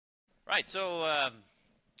Right, so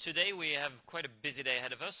today we have quite a busy day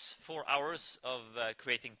ahead of us. 4 hours of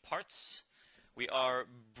creating parts. We are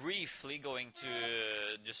briefly going to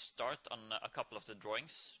just start on a couple of the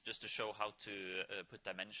drawings, just to show how to put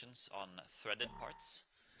dimensions on threaded parts.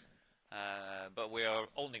 But we are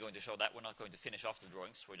only going to show that. We're not going to finish off the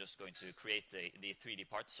drawings. We're just going to create the 3D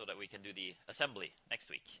parts so that we can do the assembly next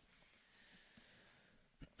week.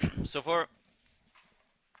 So for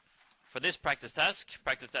this practice task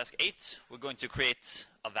 8, we're going to create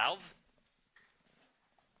a valve.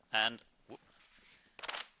 And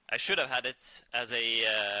I should have had it as a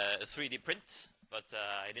 3D print, but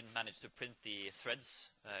I didn't manage to print the threads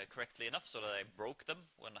correctly enough, so that I broke them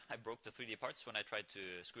when I broke the 3D parts when I tried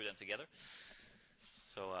to screw them together.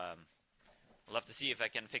 So we'll have to see if I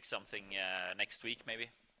can fix something next week, maybe.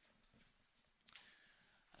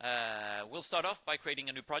 We'll start off by creating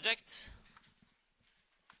a new project.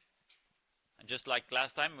 And just like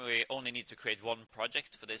last time, we only need to create one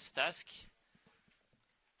project for this task.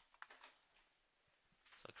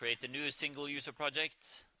 So I'll create a new single user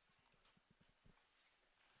project.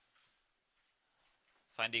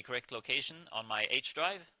 Find the correct location on my H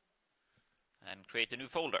drive and create a new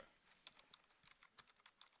folder.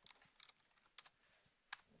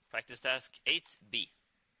 Practice task 8B.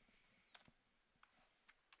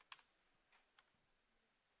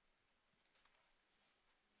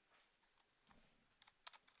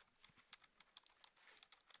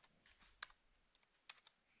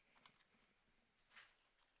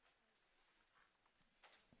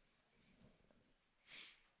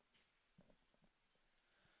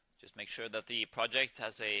 Just make sure that the project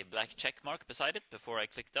has a black check mark beside it before I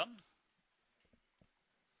click done.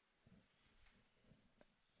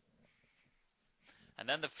 And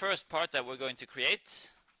then the first part that we're going to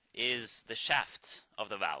create is the shaft of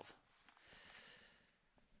the valve.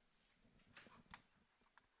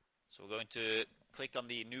 So we're going to click on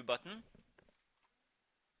the new button,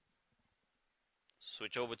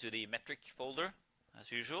 switch over to the metric folder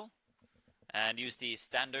as usual, and use the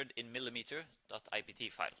standard in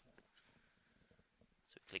millimeter.ipt file.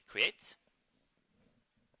 So click create.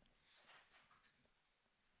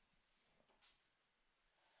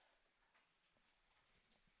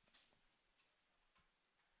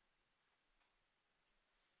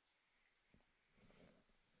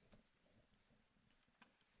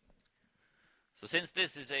 So since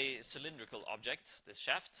this is a cylindrical object, this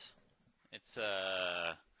shaft, it's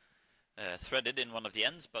threaded in one of the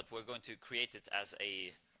ends, but we're going to create it as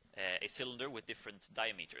a cylinder with different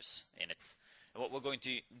diameters in it. And what we're going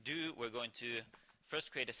to do, we're going to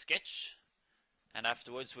first create a sketch, and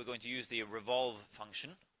afterwards we're going to use the revolve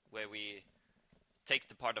function, where we take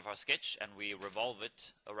the part of our sketch and we revolve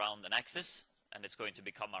it around an axis, and it's going to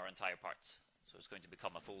become our entire part. So it's going to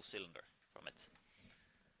become a full cylinder from it.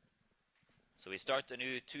 So we start a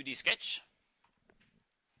new 2D sketch,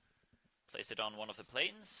 place it on one of the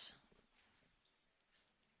planes,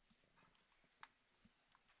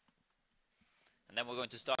 and then we're going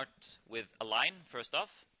to start with a line first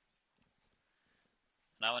off.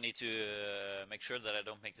 Now I need to make sure that I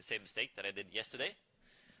don't make the same mistake that I did yesterday.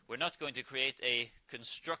 We're not going to create a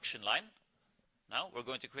construction line. Now we're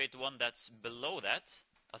going to create one that's below that,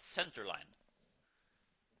 a center line.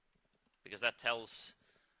 Because that tells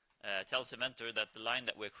Inventor that the line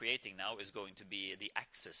that we're creating now is going to be the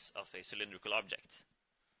axis of a cylindrical object.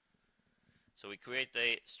 So we create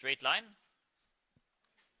a straight line,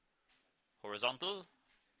 horizontal,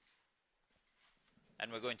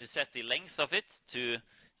 and we're going to set the length of it to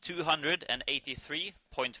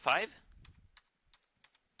 283.5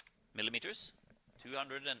 millimeters.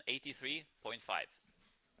 283.5.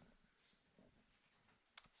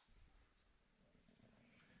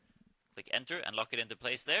 Click enter and lock it into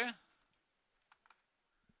place there.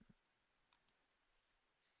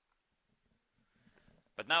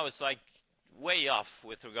 But now it's like way off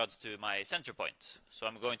with regards to my center point. So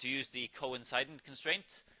I'm going to use the coincident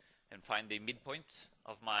constraint and find the midpoint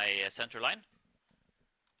of my center line.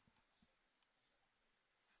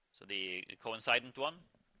 So the coincident one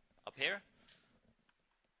up here,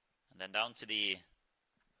 and then down to the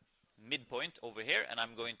midpoint over here, and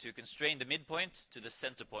I'm going to constrain the midpoint to the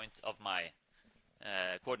center point of my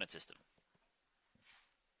coordinate system.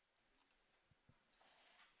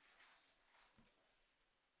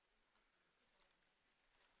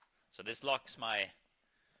 So this locks my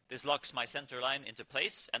center line into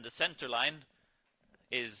place, and the center line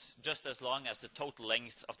is just as long as the total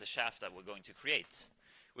length of the shaft that we're going to create.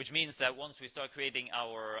 Which means that once we start creating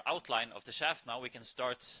our outline of the shaft, now we can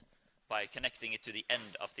start by connecting it to the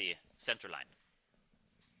end of the center line.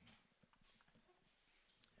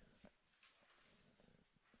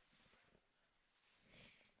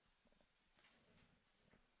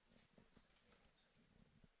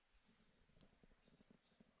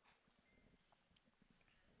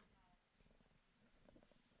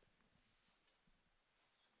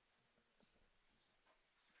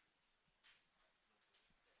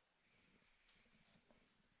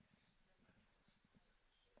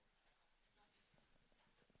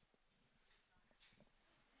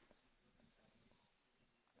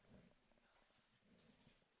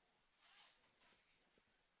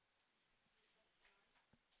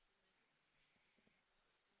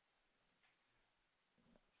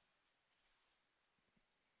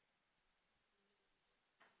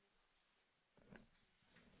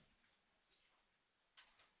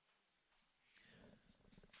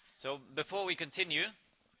 So before we continue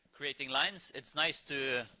creating lines, it's nice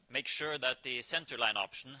to make sure that the center line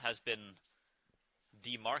option has been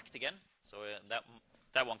demarked again. So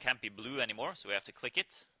that one can't be blue anymore, so we have to click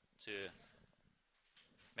it to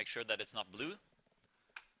make sure that it's not blue.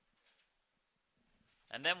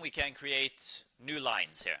 And then we can create new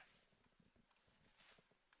lines here.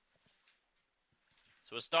 So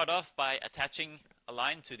we'll start off by attaching a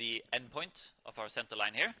line to the endpoint of our center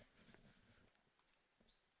line here.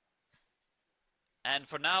 And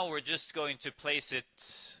for now, we're just going to place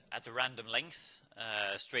it at a random length,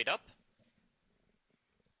 straight up.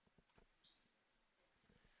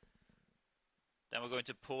 Then we're going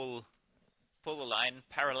to pull a line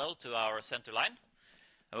parallel to our center line.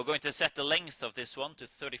 And we're going to set the length of this one to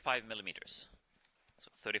 35 millimeters.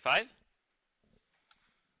 So 35.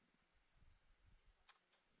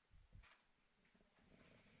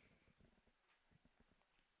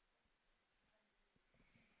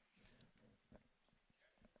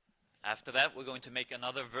 After that, we're going to make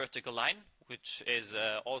another vertical line, which is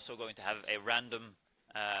also going to have a random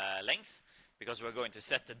length, because we're going to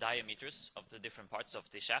set the diameters of the different parts of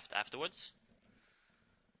the shaft afterwards.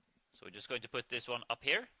 So we're just going to put this one up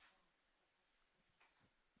here.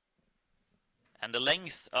 And the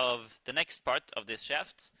length of the next part of this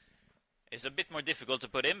shaft is a bit more difficult to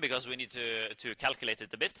put in, because we need to calculate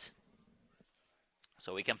it a bit.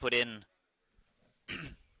 So we can put in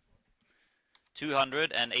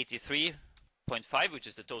 283.5, which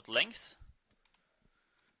is the total length,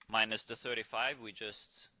 minus the 35 we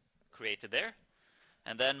just created there,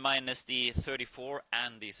 and then minus the 34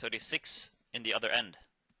 and the 36 in the other end.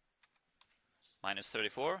 Minus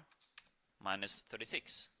 34, minus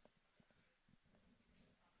 36.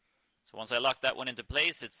 So once I lock that one into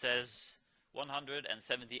place, it says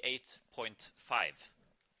 178.5.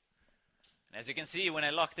 And as you can see, when I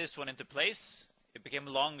lock this one into place, it became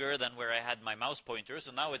longer than where I had my mouse pointer,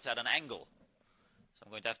 so now it's at an angle. So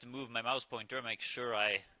I'm going to have to move my mouse pointer, make sure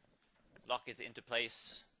I lock it into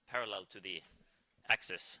place parallel to the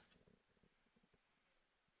axis.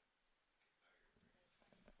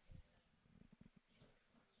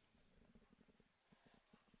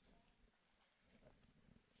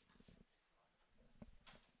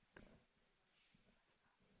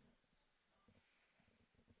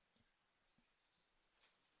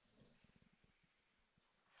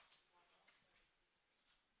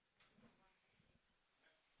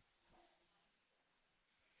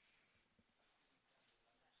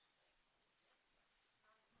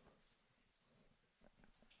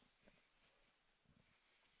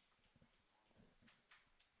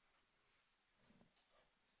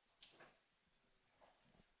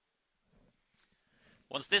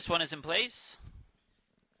 Once this one is in place,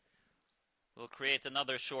 we'll create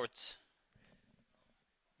another short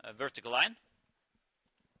vertical line.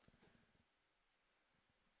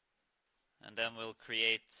 And then we'll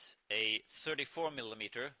create a 34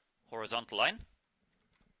 millimeter horizontal line.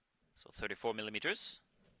 So 34 millimeters.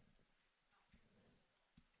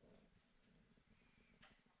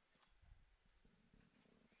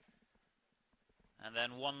 And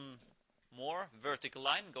then one more vertical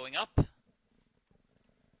line going up.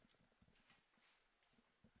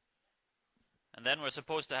 And then we're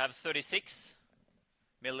supposed to have 36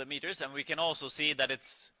 millimeters, and we can also see that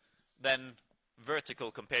it's then vertical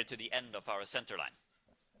compared to the end of our center line,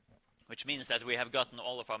 which means that we have gotten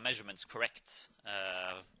all of our measurements correct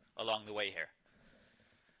along the way here.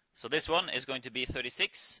 So this one is going to be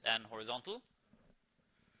 36 and horizontal.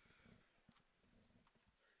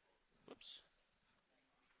 Whoops.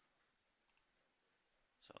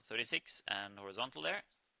 So 36 and horizontal there.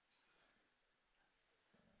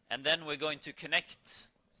 And then we're going to connect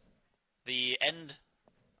the end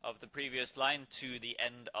of the previous line to the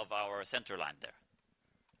end of our center line there.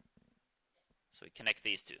 So we connect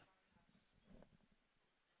these two.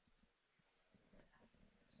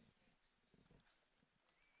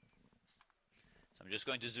 So I'm just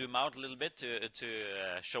going to zoom out a little bit to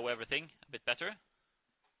show everything a bit better.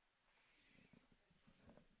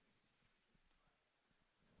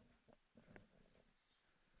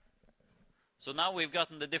 So now we've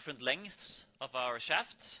gotten the different lengths of our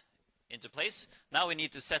shaft into place. Now we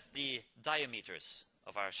need to set the diameters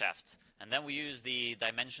of our shaft. And then we use the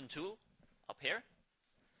dimension tool up here.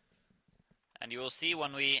 And you will see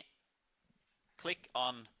when we click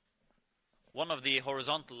on one of the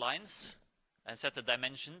horizontal lines and set the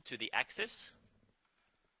dimension to the axis,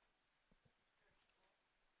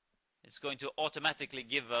 it's going to automatically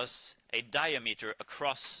give us a diameter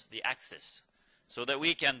across the axis, so that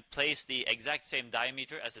we can place the exact same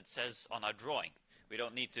diameter as it says on our drawing. We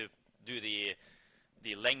don't need to do the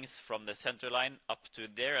the length from the center line up to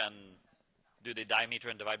there and do the diameter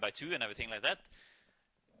and divide by 2 and everything like that.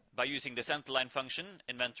 By using the center line function,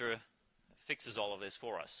 Inventor fixes all of this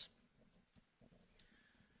for us.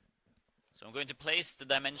 So I'm going to place the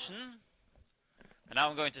dimension, and now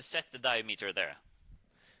I'm going to set the diameter there.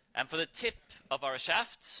 And for the tip of our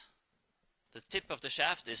shaft, the tip of the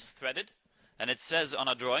shaft is threaded, and it says on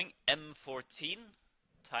our drawing M14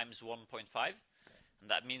 times 1.5, and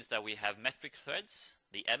that means that we have metric threads.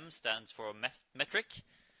 The M stands for metric,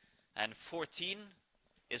 and 14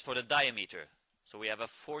 is for the diameter. So we have a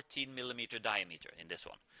 14 millimeter diameter in this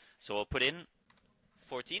one. So we'll put in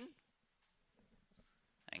 14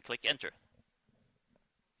 and click enter.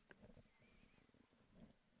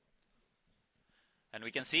 And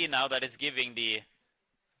we can see now that it's giving the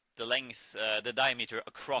length, the diameter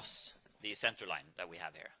across the center line that we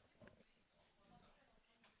have here.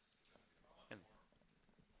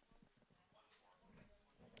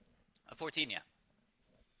 A 14, yeah.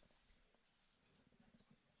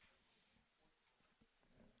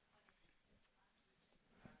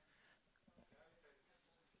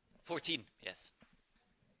 14, yes.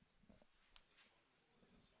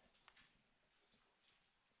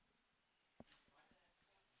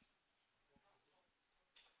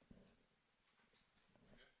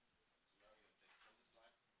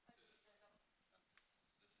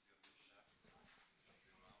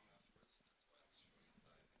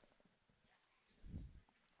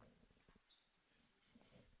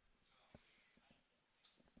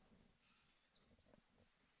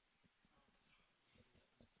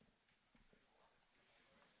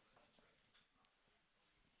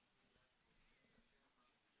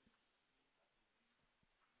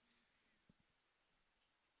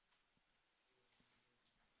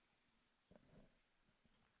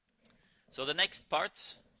 So the next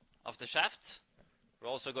part of the shaft, we're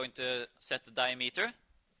also going to set the diameter.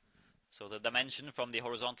 So the dimension from the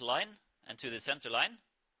horizontal line and to the center line.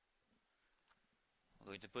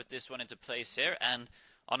 We're going to put this one into place here, and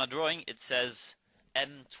on a drawing it says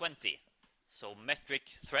M20. So metric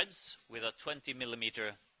threads with a 20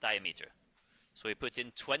 millimeter diameter. So we put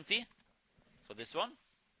in 20 for this one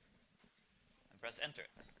and press enter.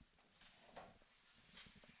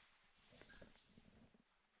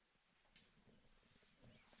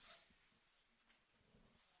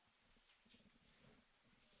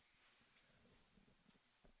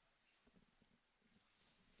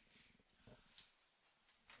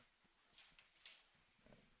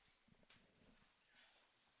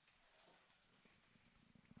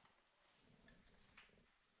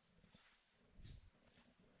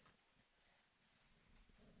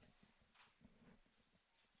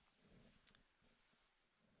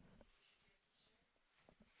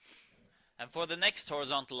 And for the next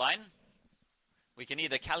horizontal line, we can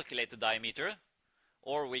either calculate the diameter,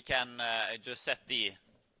 or we can just set the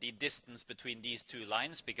distance between these two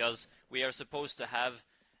lines, because we are supposed to have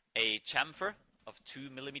a chamfer of 2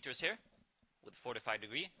 millimeters here with 45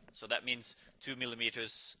 degree. So that means 2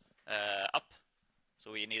 millimeters up.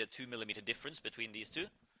 So we need a 2 millimeter difference between these two.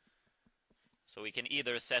 So we can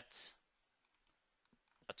either set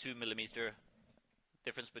a 2 millimeter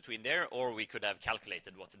difference between there, or we could have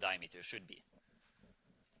calculated what the diameter should be.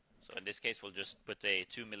 So in this case, we'll just put a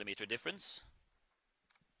 2 millimeter difference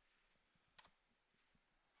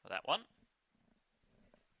for that one.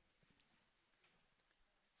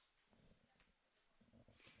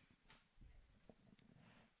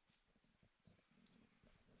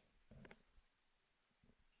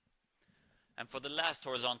 And for the last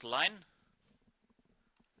horizontal line,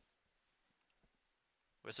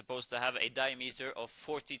 we're supposed to have a diameter of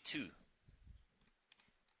 42.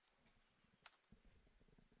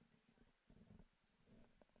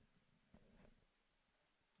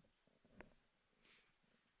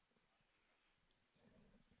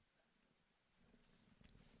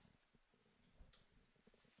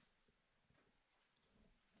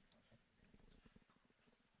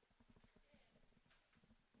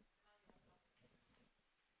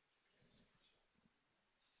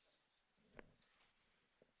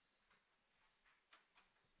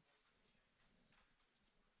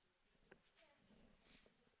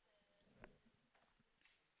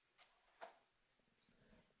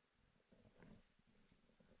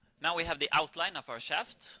 Now we have the outline of our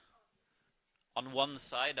shaft on one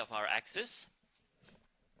side of our axis.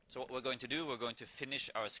 So what we're going to do, we're going to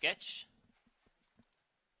finish our sketch.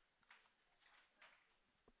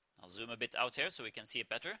 I'll zoom a bit out here so we can see it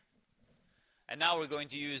better. And now we're going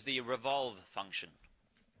to use the revolve function.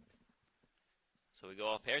 So we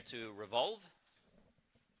go up here to revolve.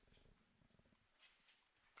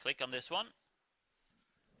 Click on this one.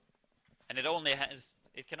 and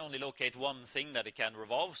it can only locate one thing that it can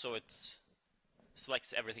revolve, so it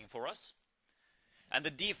selects everything for us. And the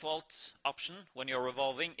default option when you're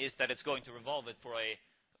revolving is that it's going to revolve it for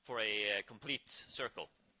a complete circle.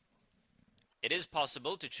 It is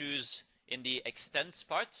possible to choose in the extents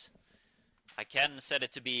part. I can set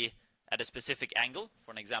it to be at a specific angle,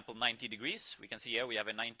 for an example 90 degrees. We can see here we have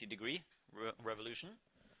a 90-degree revolution.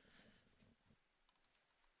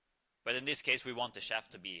 But in this case we want the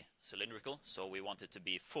shaft to be cylindrical, so we want it to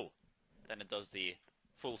be full. Then it does the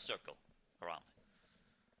full circle around.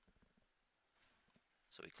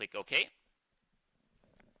 So we click OK.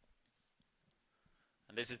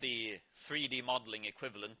 And this is the 3D modeling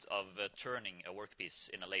equivalent of turning a workpiece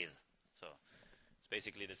in a lathe. So it's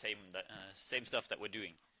basically the same stuff that we're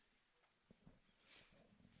doing.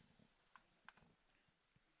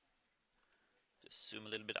 Just zoom a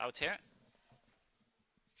little bit out here.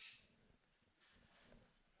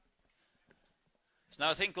 So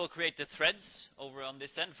now I think we'll create the threads over on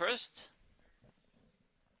this end first.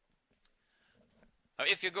 Now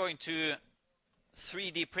if you're going to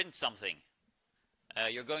 3D print something,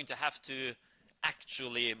 you're going to have to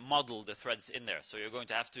actually model the threads in there. So you're going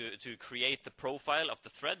to have to create the profile of the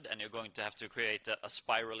thread, and you're going to have to create a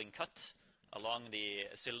spiraling cut along the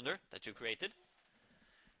cylinder that you created.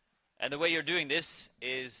 And the way you're doing this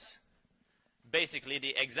is basically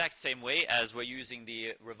the exact same way as we're using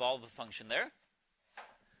the revolve function there.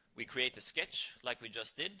 We create a sketch like we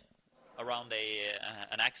just did around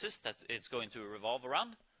an axis that it's going to revolve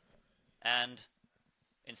around. And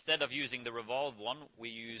instead of using the revolve one, we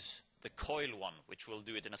use the coil one, which will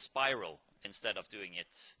do it in a spiral instead of doing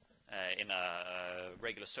it in a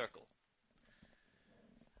regular circle.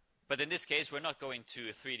 But in this case, we're not going to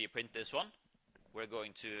 3D print this one. We're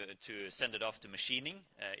going to send it off to machining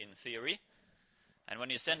in theory. And when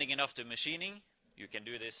you're sending it off to machining, you can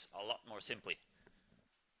do this a lot more simply.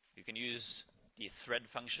 You can use the thread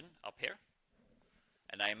function up here.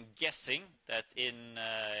 And I'm guessing that in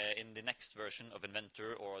the next version of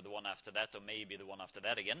Inventor, or the one after that, or maybe the one after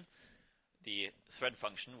that again, the thread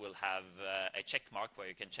function will have a check mark where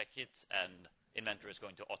you can check it, and Inventor is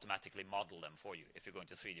going to automatically model them for you if you're going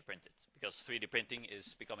to 3D print it. Because 3D printing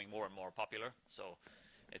is becoming more and more popular, so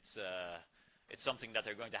it's something that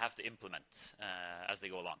they're going to have to implement as they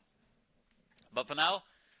go along. But for now,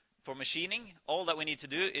 for machining, all that we need to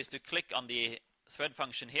do is to click on the thread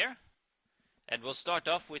function here, and we'll start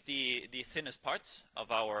off with the thinnest part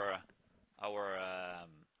of our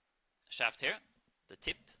shaft here, the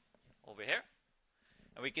tip over here.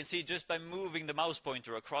 And we can see just by moving the mouse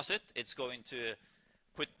pointer across it, it's going to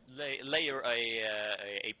layer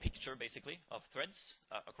a picture, basically, of threads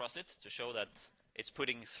across it to show that it's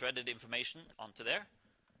putting threaded information onto there.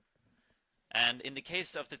 And in the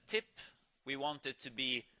case of the tip, we want it to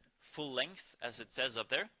be full length, as it says up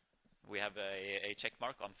there. We have a check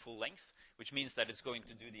mark on full length, which means that it's going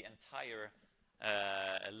to do the entire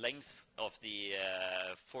length of the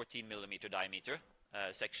 14 millimeter diameter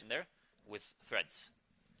section there with threads.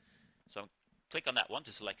 So click on that one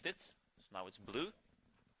to select it. So now it's blue.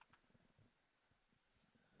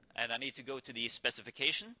 And I need to go to the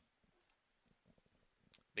specification,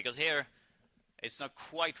 because here it's not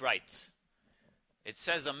quite right. It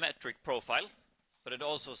says a metric profile, but it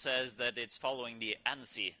also says that it's following the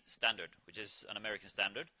ANSI standard, which is an American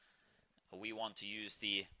standard. We want to use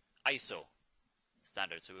the ISO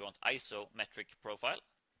standard, so we want ISO metric profile.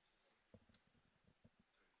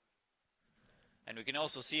 And we can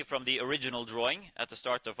also see from the original drawing at the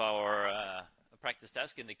start of our practice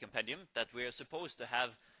task in the compendium that we are supposed to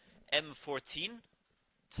have M14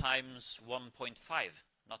 times 1.5,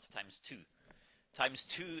 not times 2. Times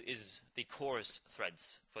 2 is the coarse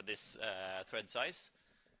threads for this thread size,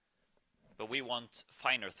 but we want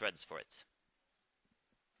finer threads for it.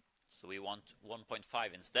 So we want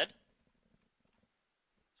 1.5 instead.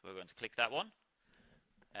 So we're going to click that one,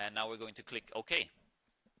 and now we're going to click OK.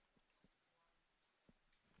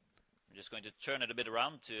 I'm just going to turn it a bit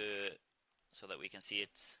around so that we can see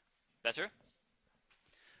it better.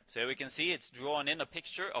 So we can see it's drawn in a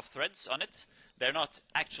picture of threads on it. They're not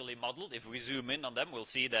actually modeled. If we zoom in on them, we'll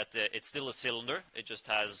see that it's still a cylinder. It just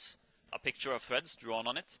has a picture of threads drawn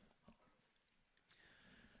on it.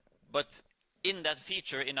 But in that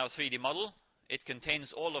feature in our 3D model, it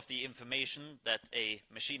contains all of the information that a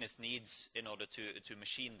machinist needs in order to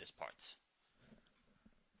machine this part.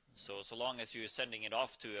 So long as you're sending it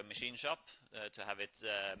off to a machine shop to have it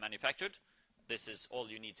manufactured, this is all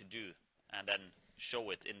you need to do, and then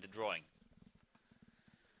show it in the drawing.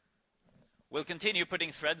 We'll continue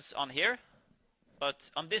putting threads on here,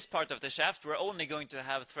 but on this part of the shaft we're only going to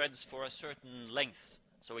have threads for a certain length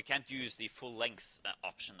So we can't use the full length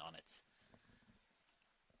option on it.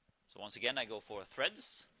 So once again, I go for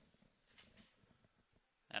threads.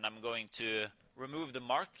 And I'm going to remove the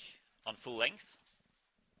mark on full length.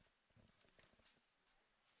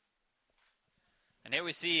 And here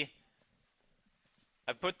we see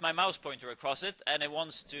I put my mouse pointer across it, and it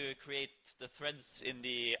wants to create the threads in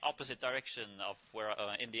the opposite direction of where,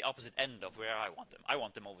 in the opposite end of where I want them. I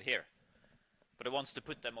want them over here, but it wants to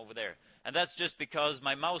put them over there. And that's just because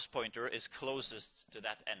my mouse pointer is closest to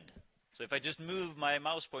that end. So if I just move my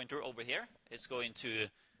mouse pointer over here, it's going to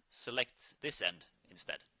select this end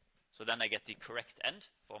instead. So then I get the correct end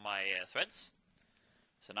for my threads.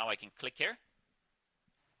 So now I can click here.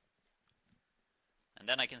 And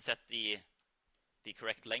then I can set the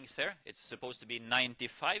correct length there. It's supposed to be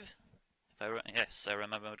 95. Yes, I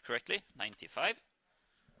remember it correctly. 95.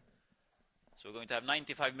 So we're going to have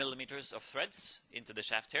 95 millimeters of threads into the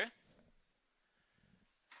shaft here.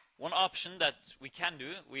 One option that we can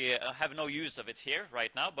do, we have no use of it here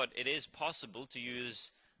right now, but it is possible to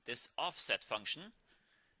use this offset function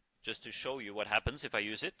just to show you what happens if I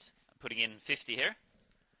use it. I'm putting in 50 here,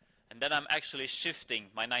 and then I'm actually shifting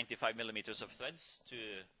my 95 millimeters of threads to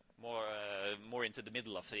more into the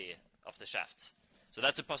middle of the shaft. So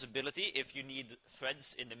that's a possibility if you need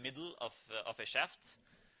threads in the middle of a shaft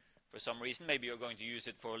for some reason. Maybe you're going to use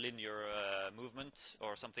it for linear movement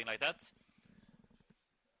or something like that.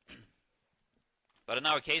 But in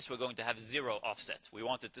our case, we're going to have 0 offset. We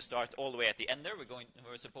want it to start all the way at the end there.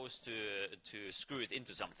 We're supposed to screw it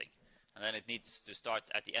into something, and then it needs to start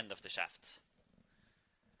at the end of the shaft.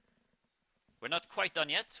 We're not quite done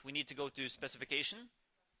yet. We need to go to specification.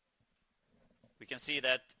 We can see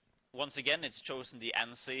that once again it's chosen the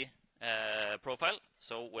ANSI profile.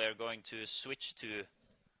 So we're going to switch to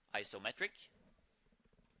isometric.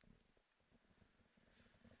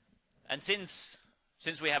 And since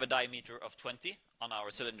we have a diameter of 20 on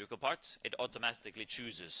our cylindrical part, it automatically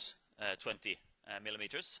chooses 20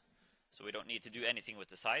 millimeters. So we don't need to do anything with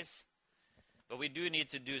the size. But we do need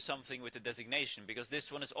to do something with the designation, because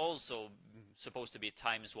this one is also supposed to be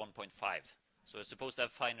times 1.5. So it's supposed to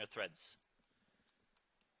have finer threads.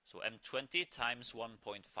 So M20 times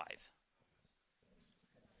 1.5.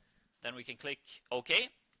 Then we can click OK.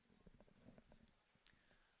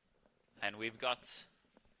 And we've got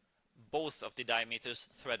both of the diameters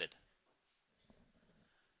threaded.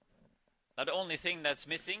 Now the only thing that's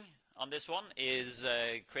missing on this one is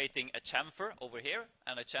creating a chamfer over here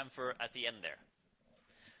and a chamfer at the end there.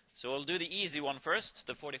 So we'll do the easy one first,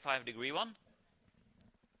 the 45-degree one.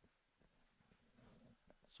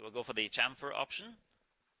 So we'll go for the chamfer option.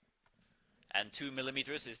 And 2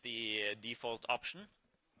 millimeters is the default option.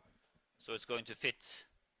 So it's going to fit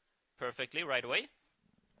perfectly right away.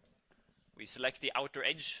 We select the outer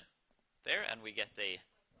edge there, and we get a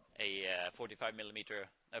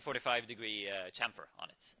 45-degree chamfer on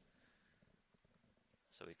it.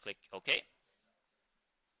 So we click OK.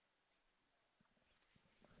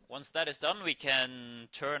 Once that is done, we can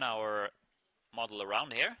turn our model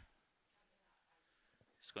around here.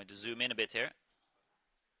 Just going to zoom in a bit here.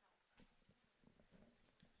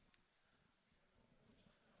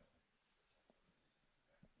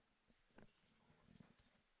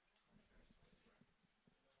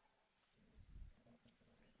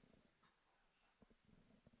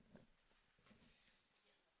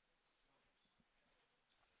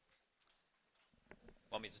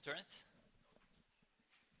 Want me to turn it?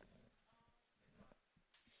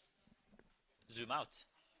 Zoom out.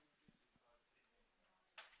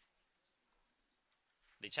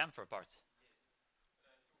 The chamfer part.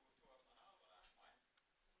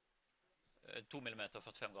 2 millimeter,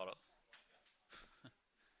 45 grader.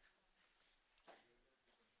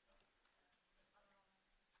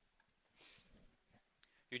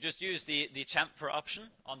 You just use the chamfer option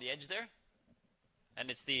on the edge there,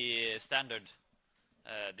 and it's the standard,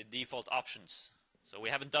 the default options. So we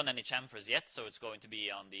haven't done any chamfers yet, so it's going to be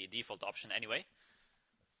on the default option anyway.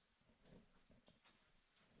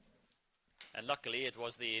 And luckily it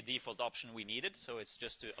was the default option we needed, so it's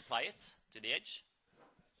just to apply it to the edge.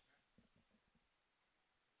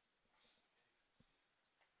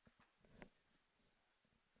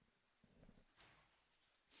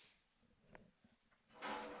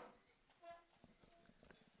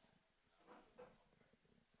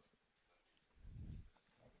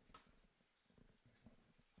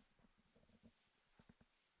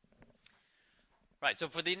 Right, so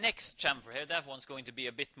for the next chamfer here, that one's going to be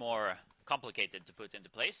a bit more complicated to put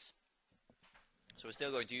into place. So we're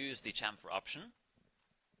still going to use the chamfer option.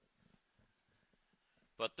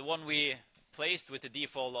 But the one we placed with the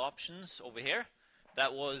default options over here,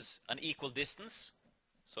 that was an equal distance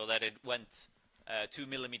so that it went 2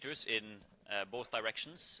 millimeters in both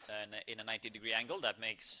directions and in a 90-degree angle. That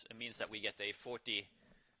means that we get a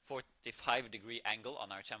 45-degree angle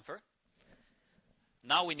on our chamfer.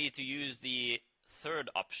 Now we need to use the third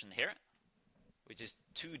option here, which is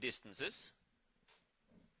 2 distances.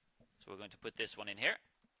 So we're going to put this one in here.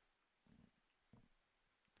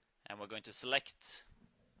 And we're going to select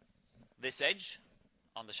this edge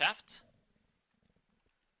on the shaft.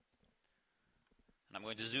 And I'm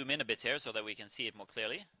going to zoom in a bit here so that we can see it more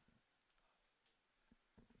clearly.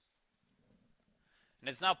 And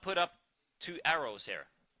it's now put up 2 arrows here.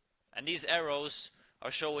 And these arrows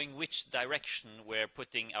are showing which direction we're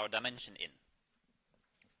putting our dimension in.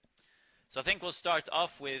 So I think we'll start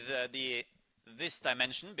off with this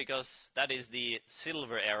dimension, because that is the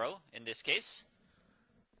silver arrow in this case.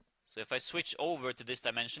 So if I switch over to this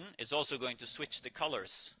dimension, it's also going to switch the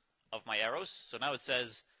colors of my arrows. So now it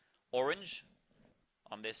says orange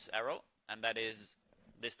on this arrow, and that is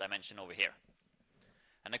this dimension over here.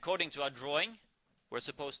 And according to our drawing, we're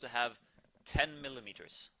supposed to have 10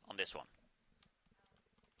 millimeters on this one.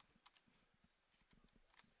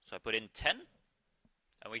 So I put in 10,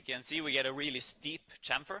 and we can see we get a really steep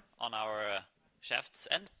chamfer on our shaft's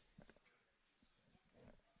end.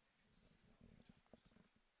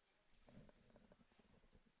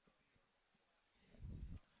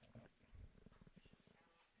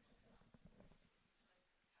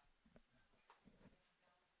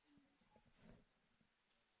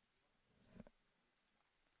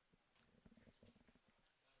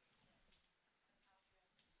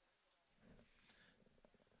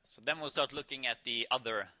 So then we'll start looking at the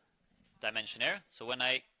other dimension here. So when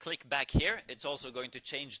I click back here, it's also going to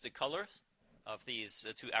change the color of these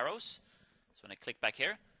 2 arrows. So when I click back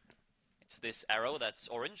here, it's this arrow that's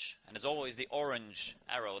orange, and it's always the orange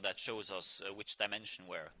arrow that shows us which dimension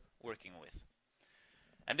we're working with.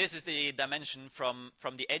 And this is the dimension from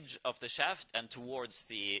the edge of the shaft and towards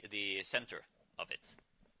the center of it.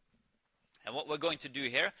 And what we're going to do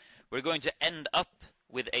here, we're going to end up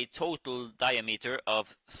with a total diameter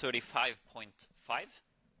of 35.5.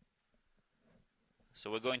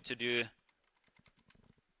 So we're going to do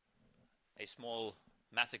a small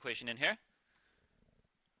math equation in here.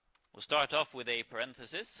 We'll start off with a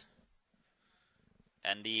parenthesis,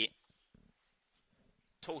 and the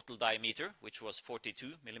total diameter, which was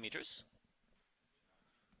 42 millimeters.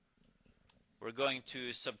 We're going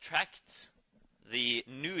to subtract the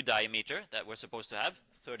new diameter that we're supposed to have,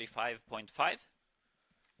 35.5.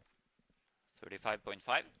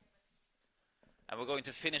 35.5. And we're going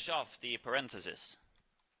to finish off the parenthesis.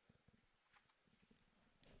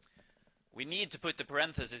 We need to put the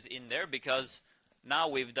parenthesis in there because now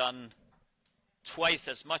we've done twice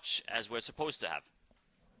as much as we're supposed to have.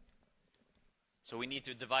 So we need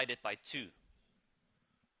to divide it by 2.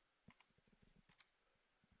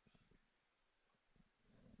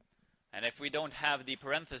 And if we don't have the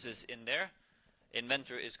parenthesis in there,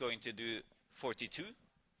 Inventor is going to do 42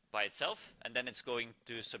 by itself, and then it's going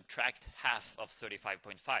to subtract half of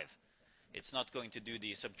 35.5. It's not going to do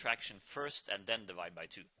the subtraction first and then divide by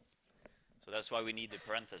 2. So that's why we need the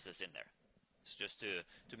parenthesis in there. It's just to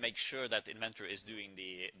make sure that Inventor is doing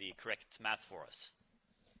the correct math for us.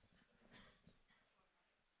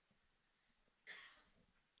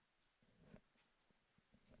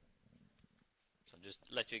 So just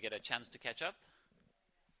let you get a chance to catch up.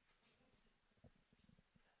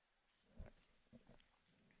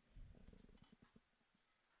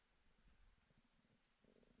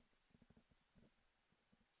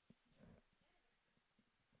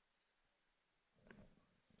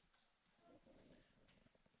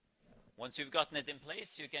 Once you've gotten it in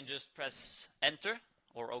place, you can just press Enter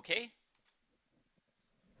or OK.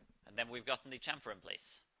 And then we've gotten the chamfer in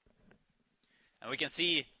place. And we can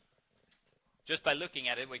see, just by looking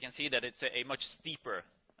at it, we can see that it's a much steeper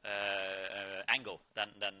angle than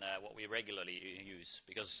what we regularly use.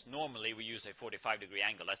 Because normally we use a 45-degree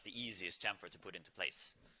angle. That's the easiest chamfer to put into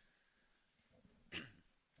place. So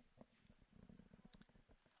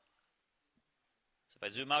if I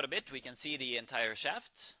zoom out a bit, we can see the entire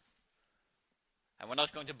shaft. And we're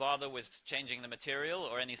not going to bother with changing the material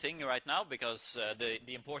or anything right now, because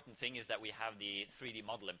the important thing is that we have the 3D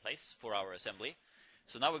model in place for our assembly.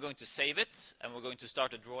 So now we're going to save it, and we're going to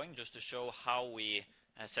start a drawing just to show how we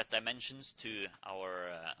set dimensions to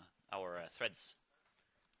our threads.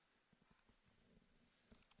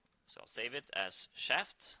 So I'll save it as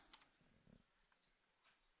shaft.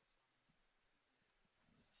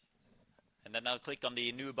 And then I'll click on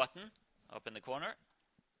the new button up in the corner.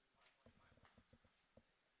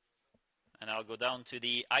 And I'll go down to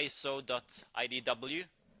the iso.idw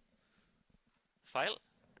file.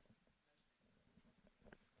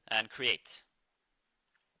 and create.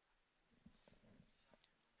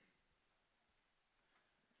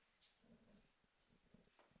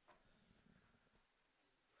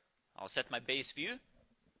 I'll set my base view.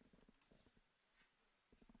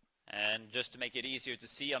 And just to make it easier to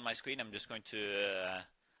see on my screen, I'm just going to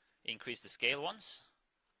increase the scale once.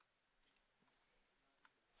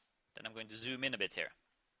 Then I'm going to zoom in a bit here.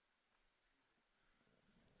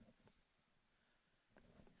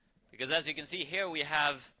 Because as you can see, here we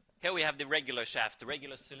have the regular shaft, the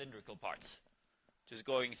regular cylindrical parts. Just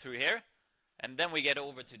going through here. And then we get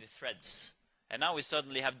over to the threads. And now we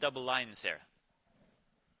suddenly have double lines here.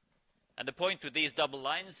 And the point with these double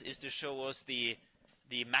lines is to show us the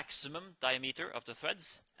maximum diameter of the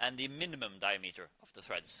threads and the minimum diameter of the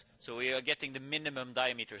threads. So we are getting the minimum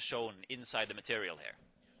diameter shown inside the material here.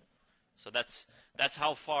 So that's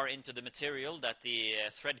how far into the material that the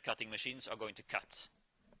thread cutting machines are going to cut.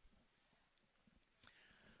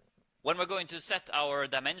 When we're going to set our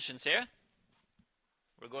dimensions here,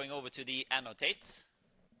 we're going over to the annotate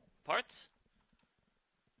part.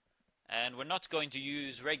 And we're not going to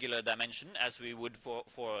use regular dimension as we would for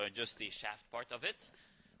just the shaft part of it.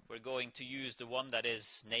 We're going to use the one that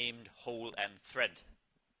is named hole and thread.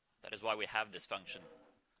 That is why we have this function.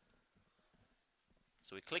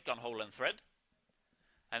 So we click on hole and thread.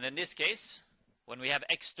 And in this case, when we have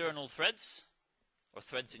external threads, or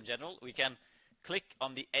threads in general, we can click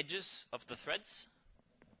on the edges of the threads.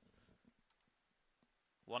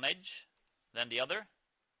 One edge, then the other.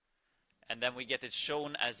 And then we get it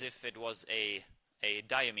shown as if it was a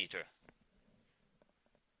diameter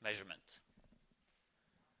measurement.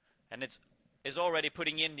 And it is already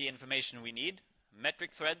putting in the information we need.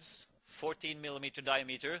 Metric threads, 14 millimeter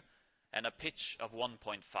diameter, and a pitch of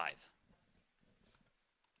 1.5.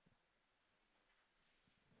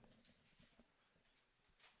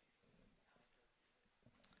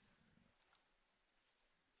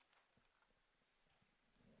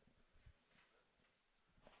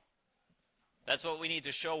 That's what we need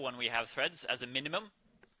to show when we have threads as a minimum.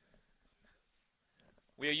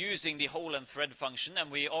 We are using the hole and thread function, and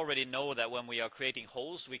we already know that when we are creating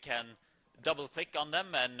holes, we can double click on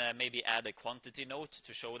them and maybe add a quantity note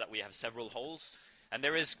to show that we have several holes. And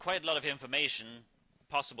there is quite a lot of information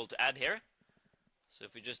possible to add here. So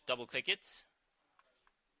if we just double click it.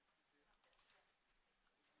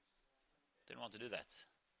 Didn't want to do that.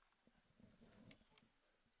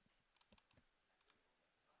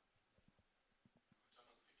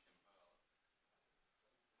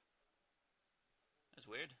 That's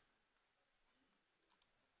weird.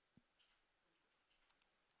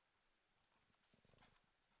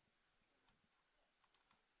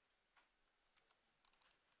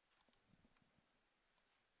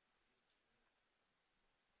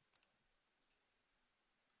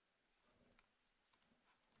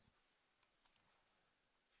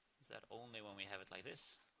 Is that only when we have it like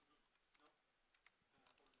this?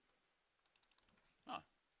 Oh.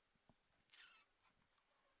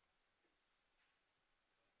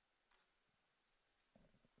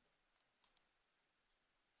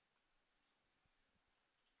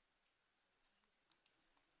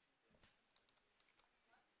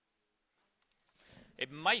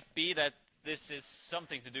 It might be that this is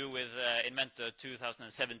something to do with Inventor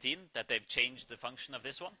 2017, that they've changed the function of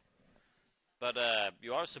this one. But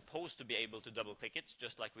you are supposed to be able to double click it,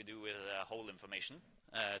 just like we do with hole information,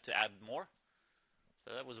 to add more.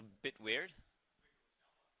 So that was a bit weird.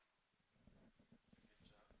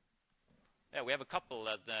 Yeah, we have a couple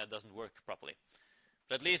that doesn't work properly.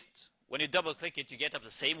 But at least when you double click it, you get up the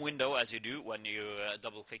same window as you do when you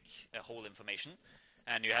double click hole information.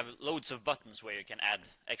 And you have loads of buttons where you can add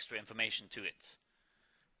extra information to it.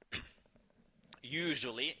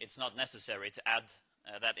 Usually, it's not necessary to add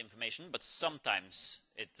that information, but sometimes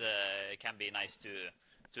it can be nice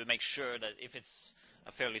to make sure that if it's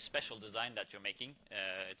a fairly special design that you're making,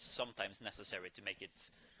 it's sometimes necessary to make it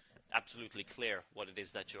absolutely clear what it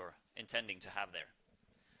is that you're intending to have there.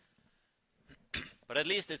 But at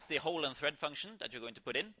least it's the hole and thread function that you're going to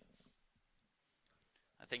put in.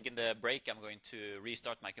 I think in the break I'm going to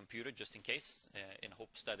restart my computer just in case, in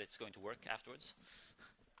hopes that it's going to work afterwards.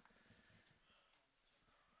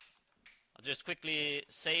 I'll just quickly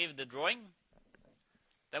save the drawing.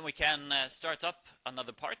 Then we can start up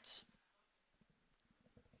another part.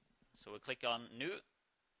 So we'll click on New,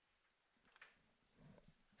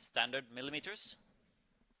 Standard Millimeters,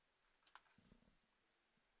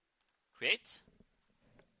 Create.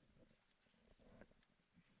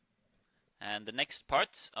 And the next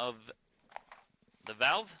part of the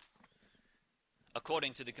valve,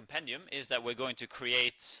 according to the compendium, is that we're going to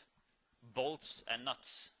create bolts and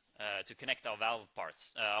nuts to connect our valve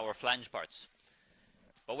parts, our flange parts.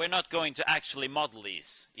 But we're not going to actually model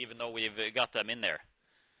these, even though we've got them in there.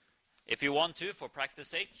 If you want to, for practice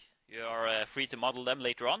sake, you are free to model them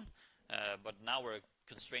later on. But now we're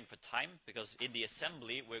constrained for time, because in the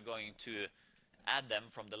assembly we're going to add them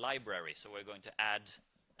from the library. So we're going to add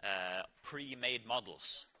pre-made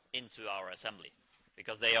models into our assembly,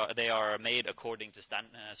 because they are made according to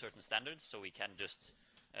certain standards, so we can just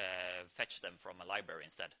fetch them from a library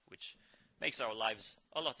instead, which makes our lives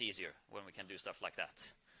a lot easier when we can do stuff like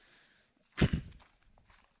that.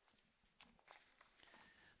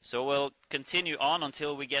 So we'll continue on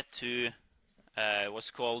until we get to what's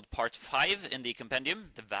called part 5 in the compendium,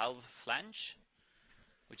 the valve flange,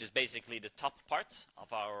 which is basically the top part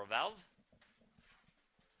of our valve.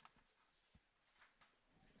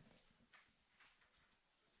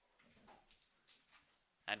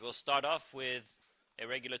 And we'll start off with a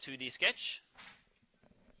regular 2D sketch.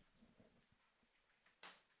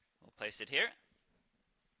 We'll place it here.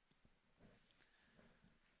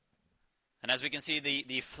 And as we can see,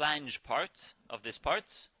 the flange part of this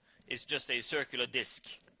part is just a circular disc.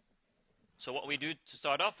 So what we do to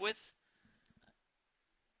start off with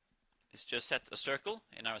is just set a circle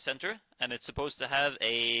in our center, and it's supposed to have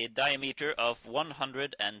a diameter of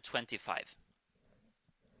 125.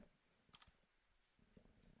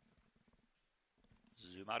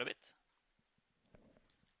 Zoom out a bit.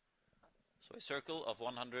 So a circle of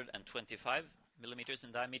 125 millimeters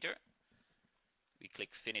in diameter. We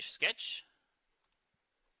click Finish Sketch.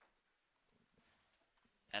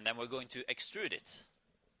 And then we're going to extrude it.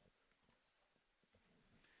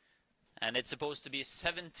 And it's supposed to be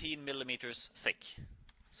 17 millimeters thick.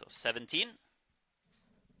 So 17.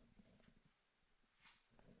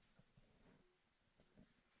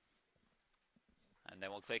 And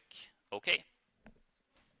then we'll click OK.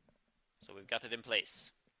 So we've got it in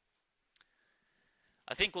place.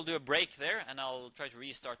 I think we'll do a break there, and I'll try to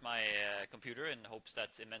restart my computer in hopes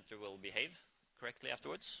that Inventor will behave correctly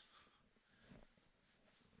afterwards.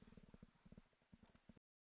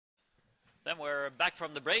 Then we're back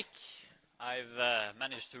from the break. I've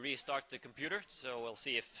managed to restart the computer, so we'll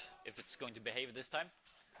see if it's going to behave this time.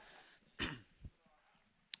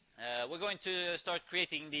 We're going to start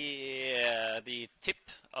creating the tip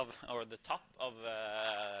of, or the top of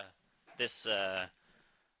this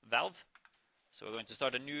valve. So we're going to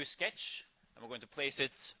start a new sketch, and we're going to place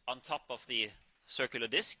it on top of the circular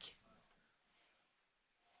disc.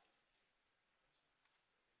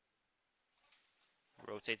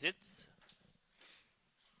 Rotate it.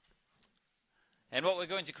 And what we're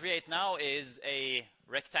going to create now is a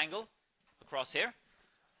rectangle across here.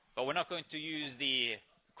 But we're not going to use the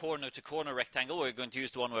corner-to-corner rectangle. We're going to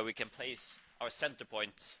use the one where we can place our center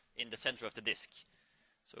point in the center of the disc.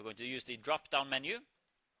 So we're going to use the drop-down menu.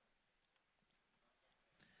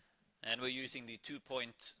 And we're using the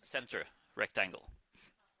 2-point center rectangle.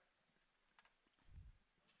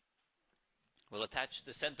 We'll attach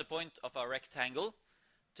the center point of our rectangle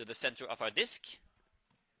to the center of our disc.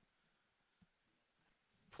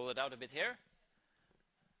 Pull it out a bit here.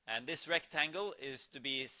 And this rectangle is to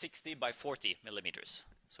be 60 by 40 millimeters.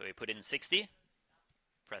 So we put in 60,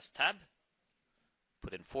 press tab,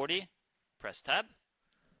 put in 40, press tab,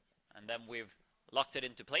 and then we've locked it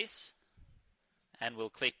into place, and we'll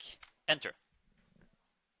click enter.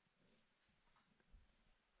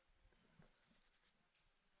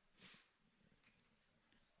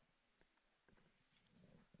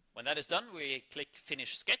 When that is done, we click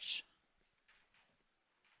finish sketch.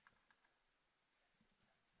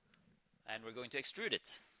 And we're going to extrude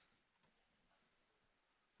it.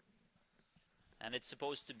 And it's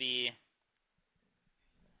supposed to be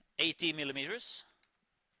 80 millimeters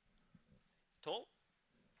tall.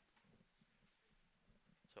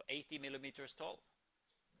 So 80 millimeters tall.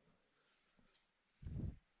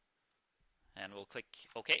 And we'll click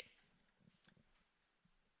OK.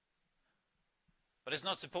 But it's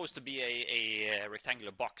not supposed to be a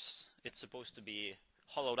rectangular box. It's supposed to be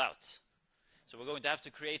hollowed out. So we're going to have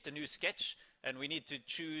to create a new sketch, and we need to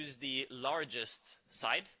choose the largest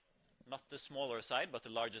side, not the smaller side, but the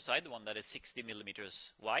larger side, the one that is 60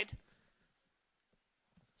 millimeters wide.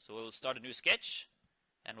 So we'll start a new sketch,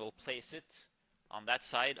 and we'll place it on that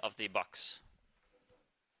side of the box.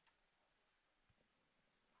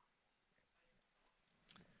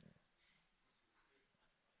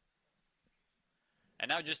 And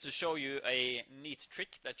now just to show you a neat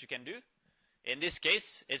trick that you can do. In this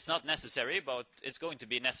case, it's not necessary, but it's going to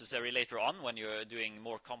be necessary later on when you're doing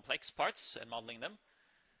more complex parts and modeling them.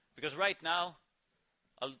 Because right now,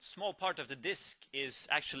 a small part of the disc is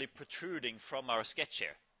actually protruding from our sketch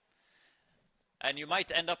here. And you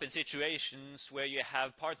might end up in situations where you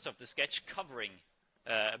have parts of the sketch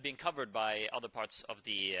being covered by other parts of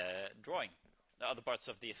the drawing, other parts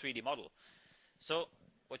of the 3D model. So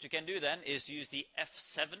what you can do then is use the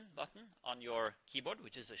F7 button on your keyboard,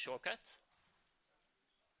 which is a shortcut.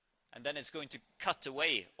 And then it's going to cut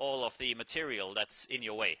away all of the material that's in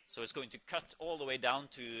your way. So it's going to cut all the way down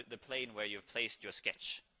to the plane where you've placed your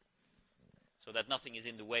sketch, so that nothing is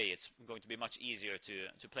in the way. It's going to be much easier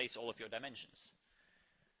to place all of your dimensions.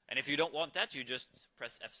 And if you don't want that, you just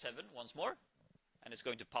press F7 once more, and it's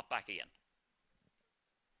going to pop back again.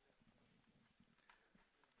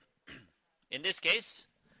 In this case,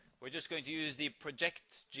 we're just going to use the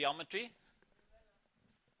project geometry,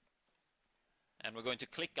 and we're going to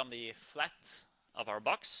click on the flat of our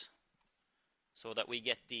box so that we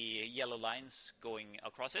get the yellow lines going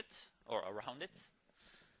across it or around it.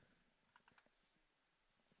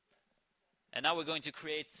 And now we're going to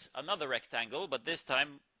create another rectangle, but this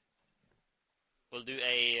time we'll do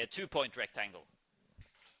a 2-point rectangle.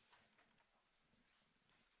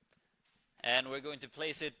 And we're going to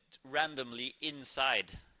place it randomly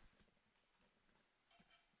inside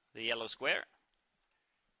the yellow square.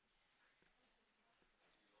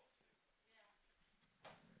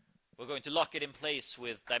 We're going to lock it in place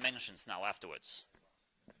with dimensions now afterwards.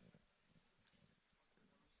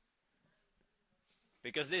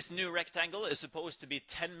 Because this new rectangle is supposed to be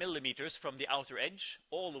 10 millimeters from the outer edge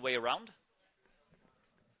all the way around,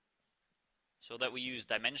 so that we use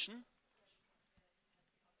dimension.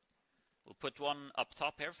 We'll put one up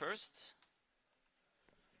top here first,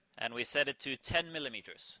 and we set it to 10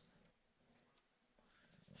 millimeters.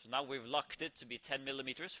 So now we've locked it to be 10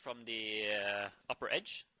 millimeters from the upper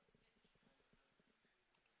edge.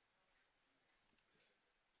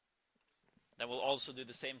 Then we'll also do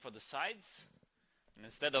the same for the sides. And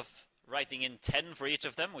instead of writing in 10 for each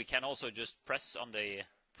of them, we can also just press on the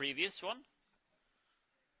previous one.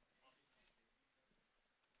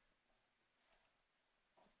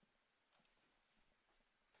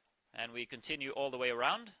 And we continue all the way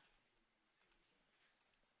around.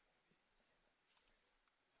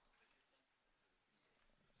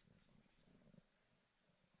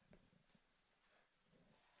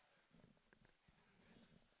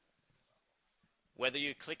 Whether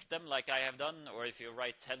you click them like I have done, or if you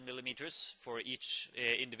write 10 millimeters for each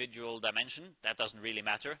individual dimension, that doesn't really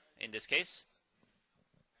matter in this case.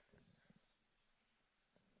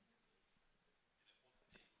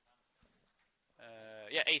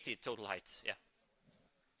 Yeah, 80 total height, yeah.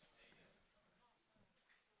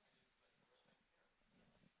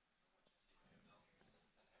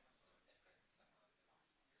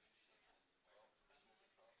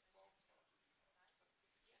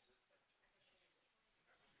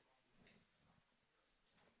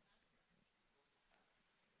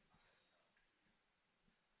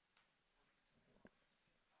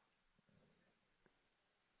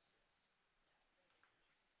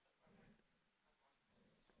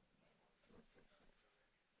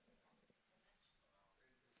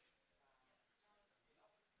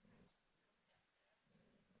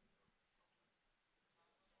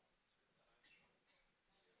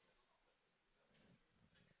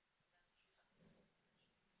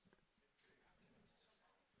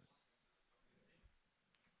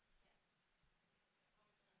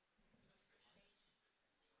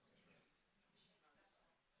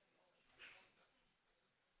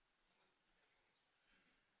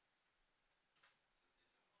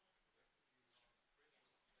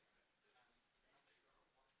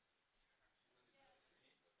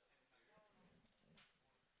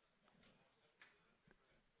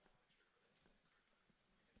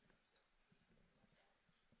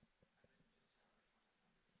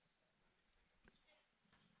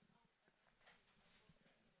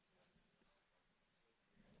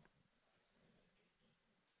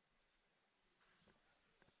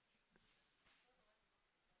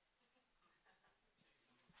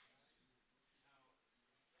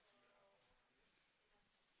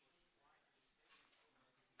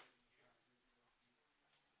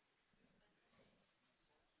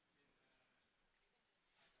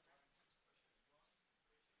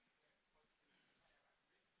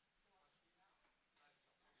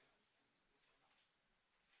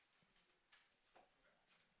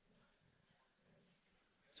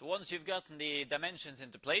 So once you've gotten the dimensions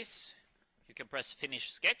into place, you can press Finish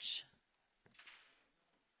Sketch.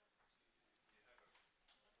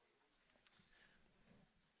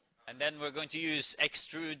 And then we're going to use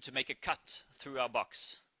Extrude to make a cut through our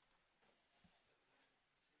box.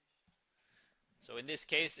 So in this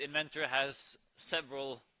case, Inventor has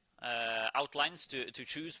several outlines to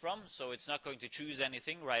choose from, so it's not going to choose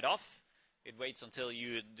anything right off. It waits until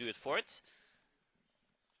you do it for it.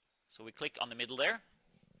 So we click on the middle there,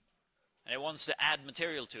 and it wants to add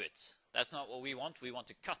material to it. That's not what we want. We want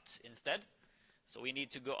to cut instead. So we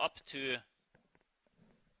need to go up to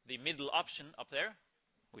the middle option up there,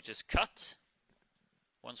 which is cut.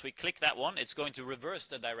 Once we click that one, it's going to reverse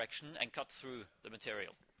the direction and cut through the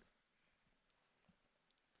material.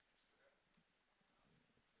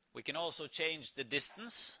 We can also change the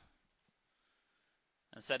distance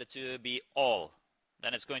and set it to be all.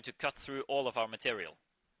 Then it's going to cut through all of our material.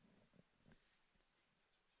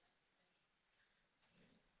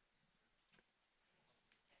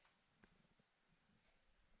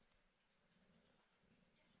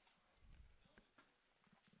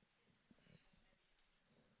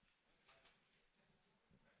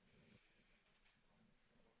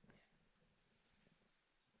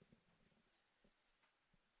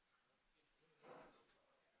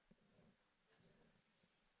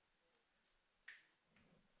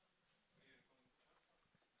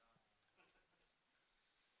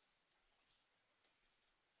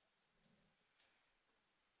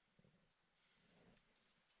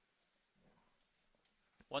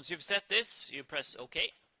 Once you've set this, you press OK.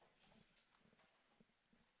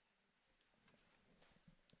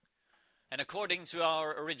 And according to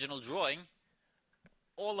our original drawing,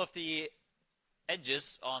 all of the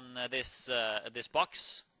edges on this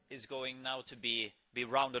box is going now to be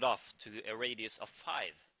rounded off to a radius of 5.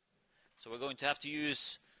 So we're going to have to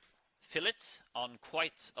use fillet on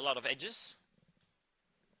quite a lot of edges.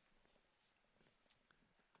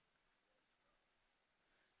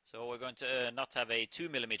 So we're going to not have a 2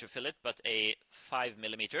 mm fillet, but a 5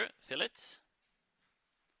 mm fillet.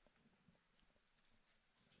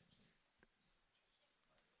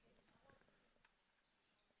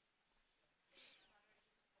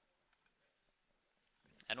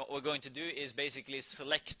 And what we're going to do is basically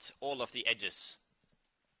select all of the edges.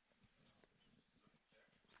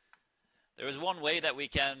 There is one way that we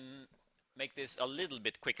can make this a little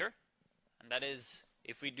bit quicker, and that is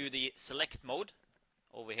if we do the select mode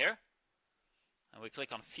over here, and we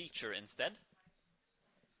click on feature instead,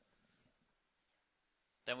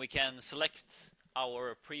 then we can select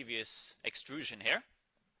our previous extrusion here.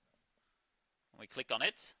 We click on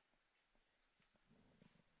it.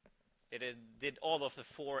 It did all of the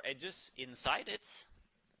 4 edges inside it.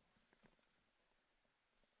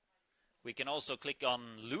 We can also click on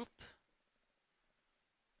loop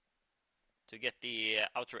to get the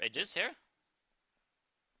outer edges here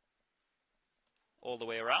all the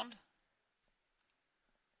way around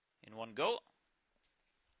in one go.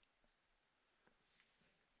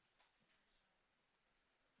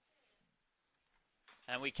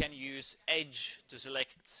 And we can use edge to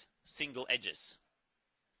select single edges.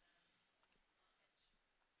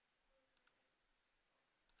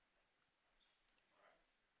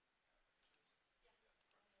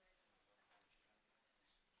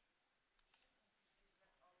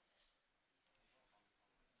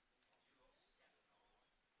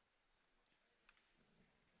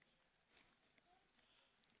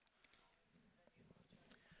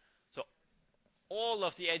 All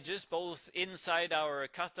of the edges, both inside our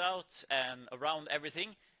cutout and around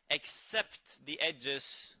everything, except the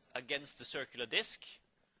edges against the circular disc,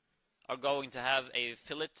 are going to have a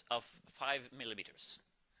fillet of 5 mm.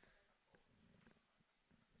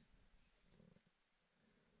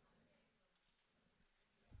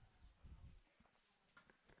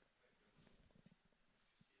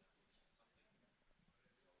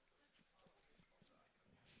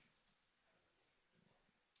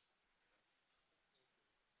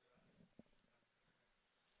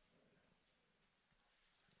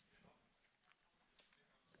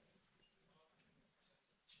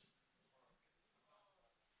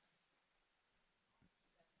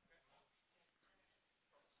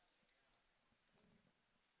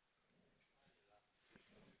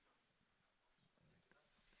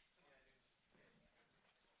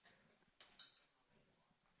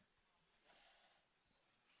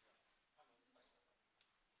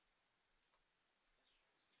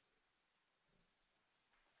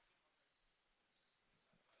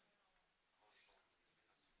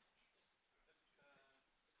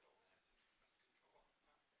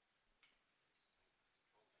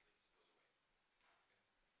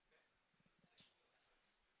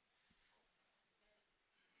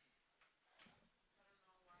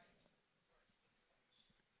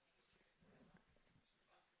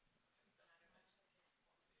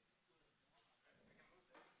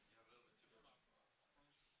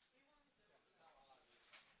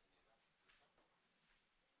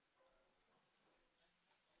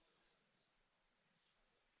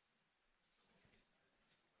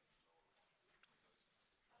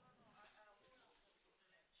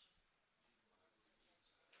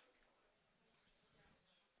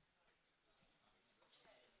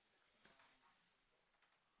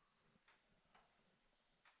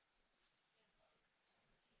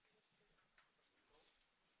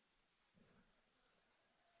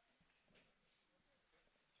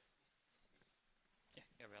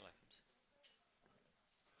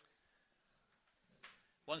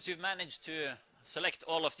 Once you've managed to select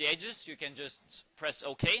all of the edges, you can just press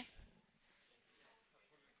OK.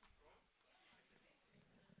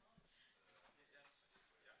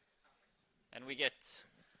 And we get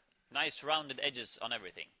nice rounded edges on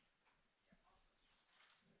everything.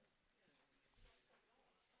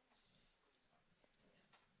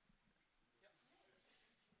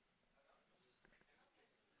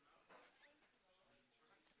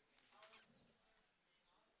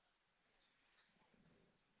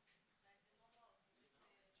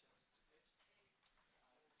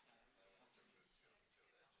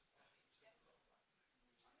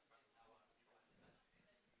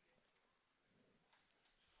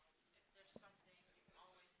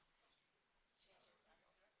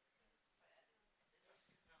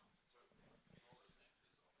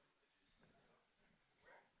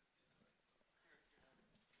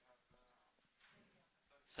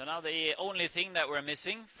 So now the only thing that we're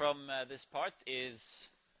missing from this part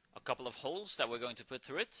is a couple of holes that we're going to put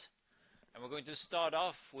through it. And we're going to start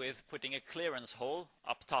off with putting a clearance hole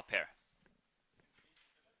up top here.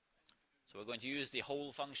 So we're going to use the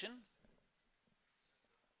hole function.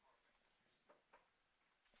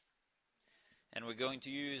 And we're going to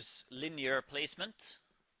use linear placement.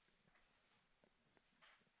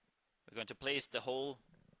 We're going to place the hole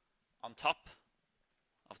on top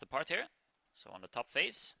of the part here. So on the top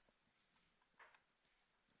face.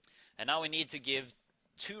 And now we need to give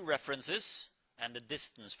 2 references and the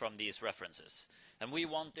distance from these references. And we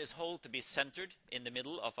want this hole to be centered in the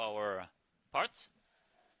middle of our part.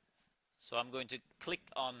 So I'm going to click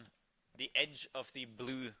on the edge of the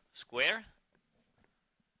blue square.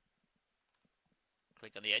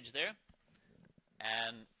 Click on the edge there.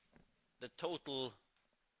 And the total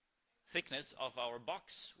thickness of our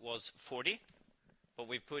box was 40. But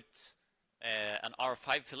we've put an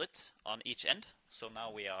R5 fillet on each end, so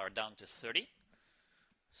now we are down to 30.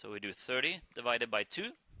 So we do 30 divided by 2.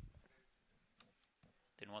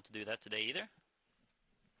 Didn't want to do that today either.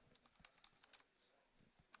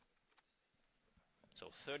 So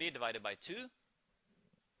 30 divided by 2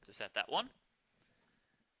 to set that one.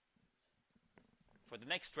 For the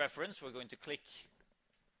next reference, we're going to click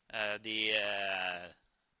the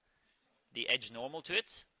edge normal to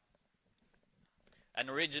it. And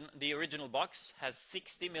the original box has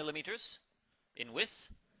 60 millimeters in width,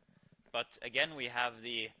 but again we have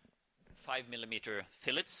the 5 millimeter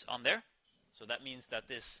fillets on there, so that means that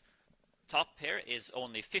this top here is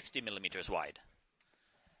only 50 millimeters wide.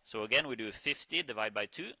 So again we do 50 divided by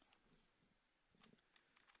 2.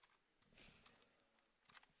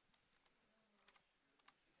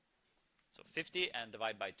 So 50 and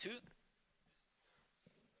divide by 2.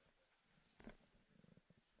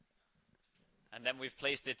 And then we've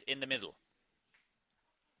placed it in the middle.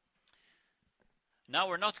 Now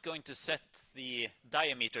we're not going to set the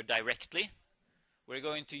diameter directly. We're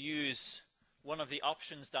going to use one of the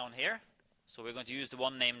options down here. So we're going to use the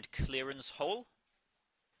one named clearance hole.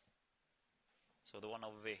 So the one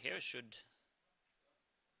over here should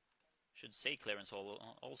say clearance hole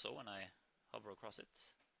also when I hover across it.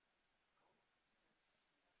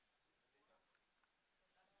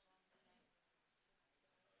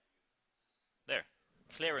 There,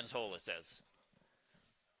 clearance hole it says.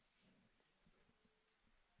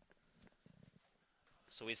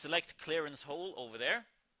 So we select clearance hole over there,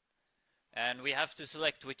 and we have to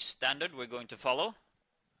select which standard we're going to follow.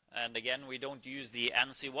 And again, we don't use the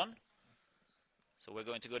ANSI one. So we're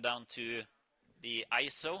going to go down to the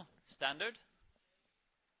ISO standard.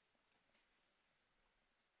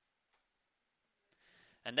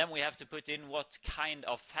 And then we have to put in what kind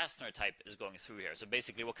of fastener type is going through here. So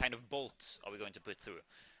basically, what kind of bolts are we going to put through?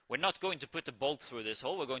 We're not going to put the bolt through this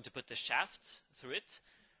hole. We're going to put the shaft through it.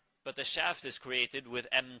 But the shaft is created with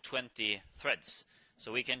M20 threads.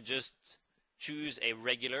 So we can just choose a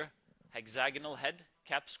regular hexagonal head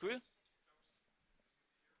cap screw.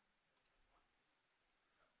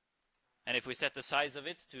 And if we set the size of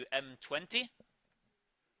it to M20,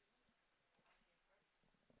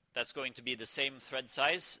 that's going to be the same thread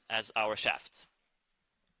size as our shaft.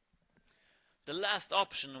 The last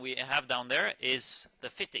option we have down there is the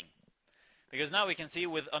fitting. Because now we can see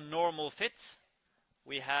with a normal fit,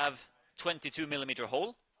 we have 22 millimeter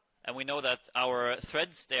hole. And we know that our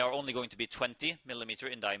threads, they are only going to be 20 millimeter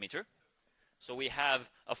in diameter. So we have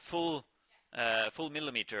a full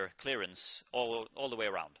millimeter clearance all the way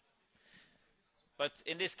around. But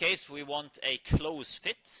in this case, we want a close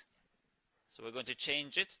fit. So we're going to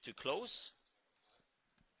change it to close.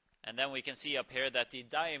 And then we can see up here that the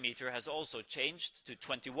diameter has also changed to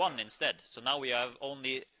 21 instead. So now we have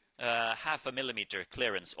only half a millimeter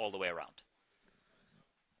clearance all the way around.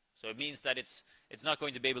 So it means that it's not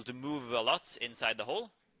going to be able to move a lot inside the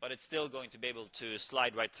hole, but it's still going to be able to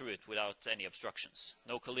slide right through it without any obstructions,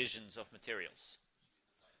 no collisions of materials.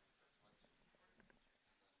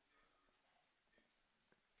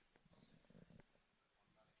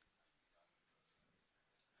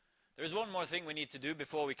 There's one more thing we need to do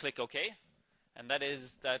before we click OK, and that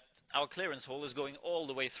is that our clearance hole is going all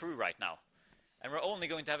the way through right now. And we're only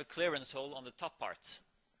going to have a clearance hole on the top part,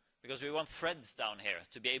 because we want threads down here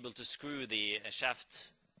to be able to screw the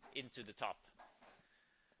shaft into the top.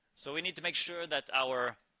 So we need to make sure that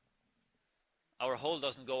our hole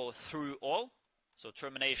doesn't go through all, so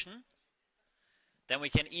termination. Then we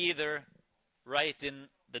can either write in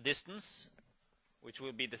the distance, which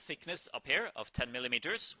will be the thickness up here of 10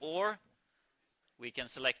 millimeters, or we can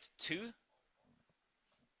select 2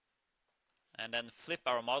 and then flip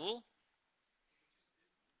our model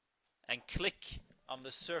and click on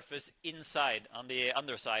the surface inside, on the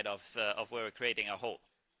underside of where we're creating our hole.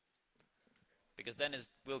 Because then it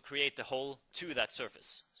will create the hole to that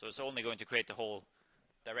surface. So it's only going to create the hole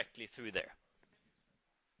directly through there.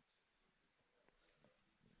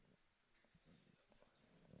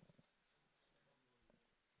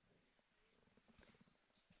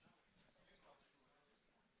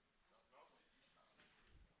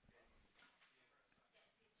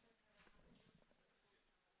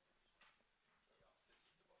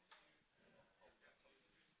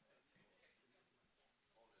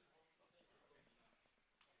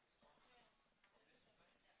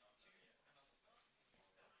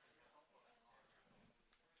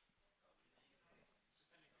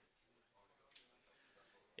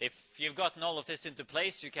 If you've gotten all of this into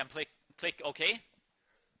place, you can click OK.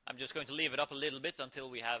 I'm just going to leave it up a little bit until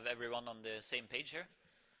we have everyone on the same page here.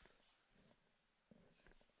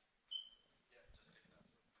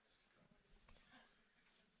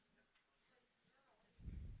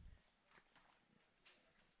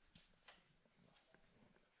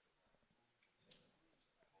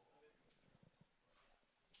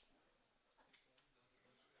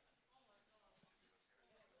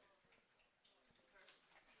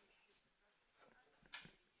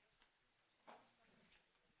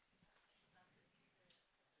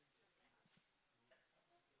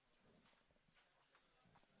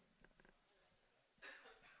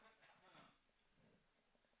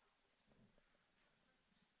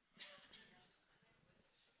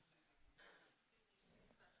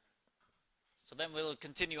 So then we'll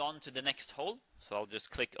continue on to the next hole. So I'll just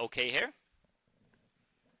click OK here.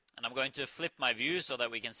 And I'm going to flip my view so that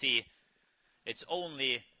we can see it's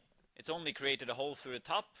only created a hole through the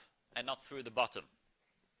top and not through the bottom.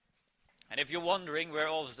 And if you're wondering where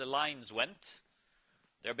all of the lines went,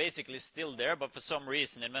 they're basically still there, but for some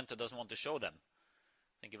reason Inventor doesn't want to show them.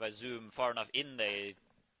 I think if I zoom far enough in, they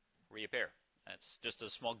reappear. It's just a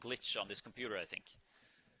small glitch on this computer, I think.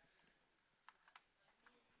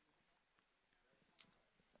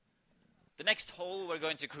 The next hole we're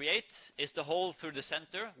going to create is the hole through the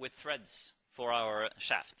center with threads for our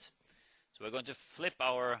shaft. So we're going to flip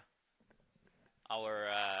our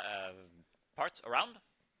part around.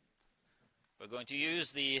 We're going to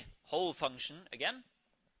use the hole function again.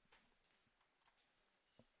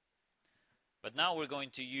 But now we're going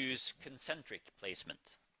to use concentric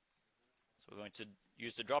placement. So we're going to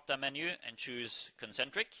use the drop-down menu and choose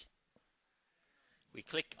concentric. We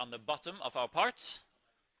click on the bottom of our part.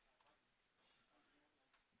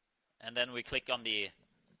 And then we click on the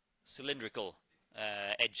cylindrical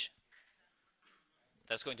edge.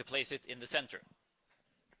 That's going to place it in the center.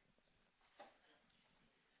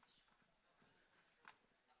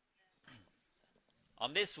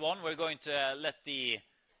 On this one, we're going to let the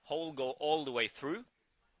hole go all the way through.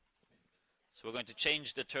 So we're going to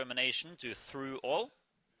change the termination to through all.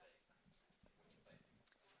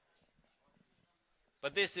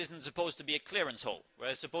 But this isn't supposed to be a clearance hole.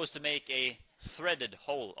 We're supposed to make a threaded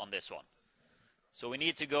hole on this one. So we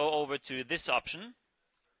need to go over to this option.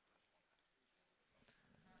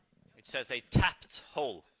 It says a tapped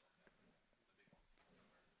hole.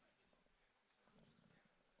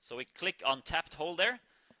 So we click on tapped hole there,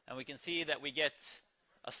 and we can see that we get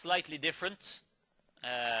a slightly different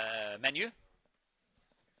menu.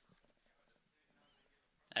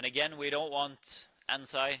 And again, we don't want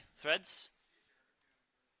ANSI threads.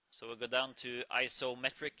 So we'll go down to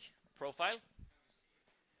isometric profile.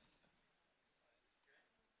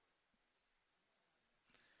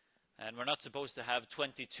 And we're not supposed to have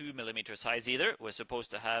 22 millimeter size either. We're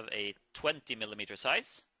supposed to have a 20 millimeter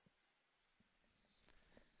size.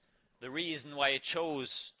 The reason why it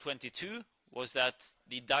chose 22 was that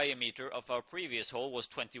the diameter of our previous hole was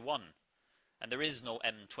 21. And there is no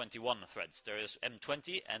M21 threads. There is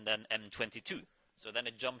M20 and then M22. So then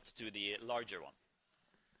it jumped to the larger one.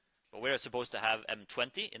 But we're supposed to have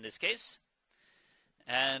M20 in this case.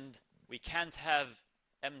 And we can't have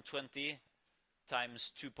M20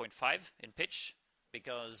 times 2.5 in pitch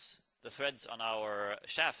because the threads on our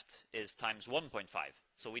shaft is times 1.5.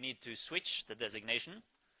 So we need to switch the designation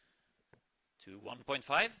to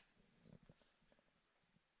 1.5.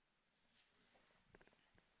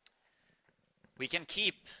 We can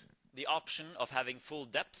keep the option of having full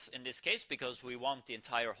depth in this case because we want the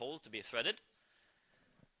entire hole to be threaded.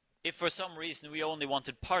 If for some reason we only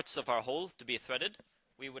wanted parts of our hole to be threaded,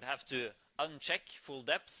 we would have to uncheck full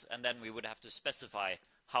depth, and then we would have to specify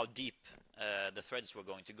how deep the threads were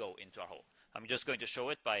going to go into our hole. I'm just going to show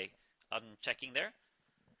it by unchecking there.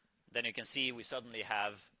 Then you can see we suddenly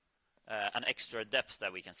have an extra depth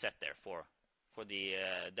that we can set there for the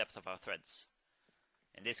depth of our threads.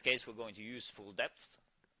 In this case, we're going to use full depth.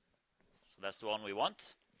 So that's the one we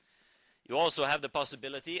want. You also have the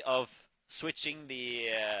possibility of switching the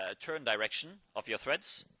turn direction of your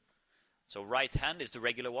threads. So right hand is the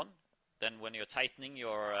regular one. Then when you're tightening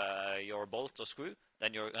your bolt or screw,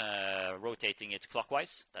 then you're rotating it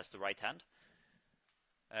clockwise. That's the right hand.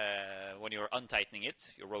 When you're untightening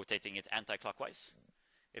it, you're rotating it anti-clockwise.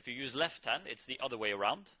 If you use left hand, it's the other way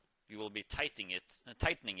around. You will be tightening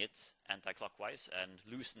it anti-clockwise and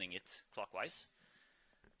loosening it clockwise.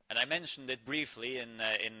 And I mentioned it briefly in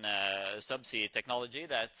subsea technology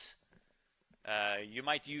that you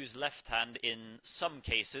might use left hand in some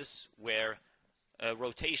cases where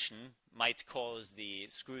rotation might cause the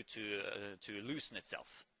screw to loosen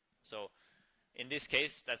itself. So in this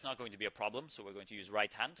case, that's not going to be a problem, so we're going to use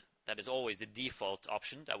right hand. That is always the default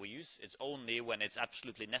option that we use. It's only when it's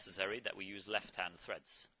absolutely necessary that we use left hand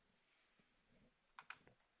threads.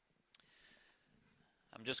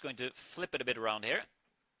 I'm just going to flip it a bit around here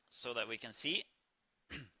so that we can see.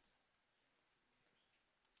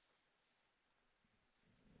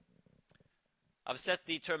 I've set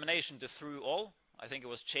the termination to through all. I think it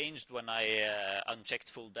was changed when I unchecked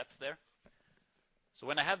full depth there. So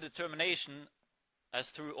when I have the termination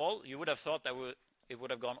as through all, you would have thought that it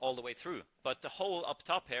would have gone all the way through. But the hole up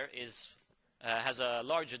top here has a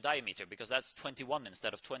larger diameter because that's 21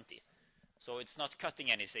 instead of 20. So it's not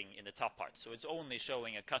cutting anything in the top part. So it's only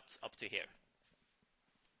showing a cut up to here.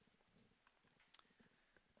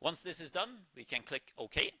 Once this is done, we can click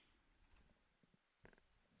OK.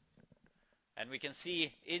 And we can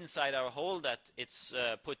see inside our hole that it's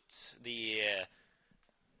put the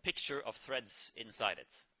picture of threads inside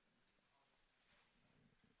it.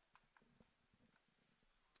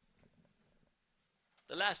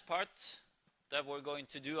 The last part that we're going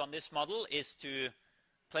to do on this model is to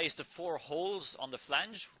place the 4 holes on the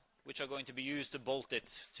flange, which are going to be used to bolt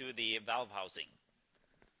it to the valve housing.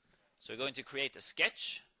 So we're going to create a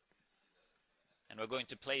sketch, and we're going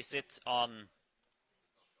to place it on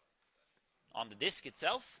the disc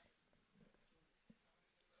itself.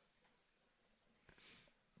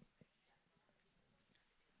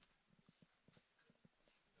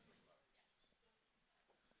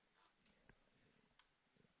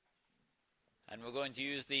 And we're going to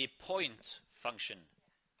use the point function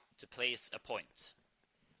to place a point.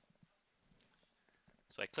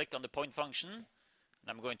 So I click on the point function, and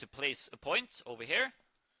I'm going to place a point over here.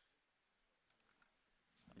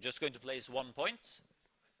 I'm just going to place 1 point.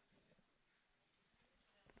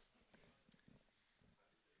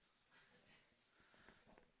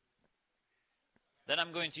 Then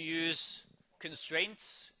I'm going to use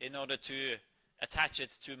constraints in order to attach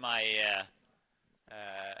it to my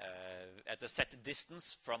at a set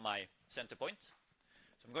distance from my center point.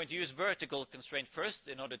 So I'm going to use vertical constraint first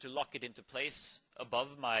in order to lock it into place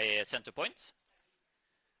above my center point.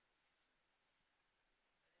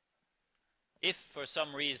 If for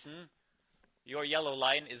some reason your yellow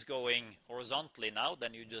line is going horizontally now,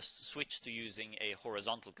 then you just switch to using a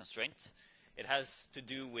horizontal constraint. It has to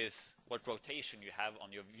do with what rotation you have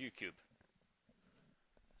on your view cube.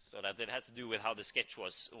 So that it has to do with how the sketch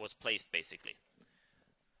was placed, basically.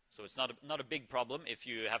 So it's not a big problem if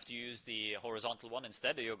you have to use the horizontal one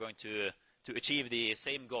instead. You're going to achieve the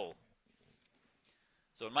same goal.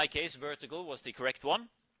 So in my case, vertical was the correct one.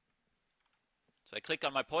 So I click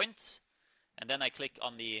on my point, and then I click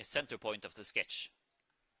on the center point of the sketch.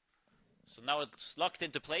 So now it's locked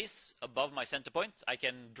into place above my center point. I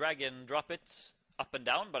can drag and drop it up and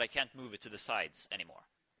down, but I can't move it to the sides anymore.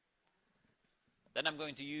 Then I'm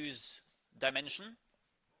going to use dimension.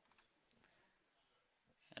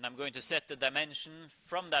 And I'm going to set the dimension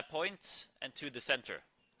from that point and to the center.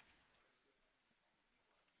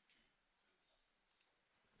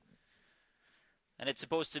 and it's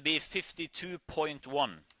supposed to be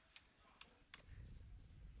 52.1.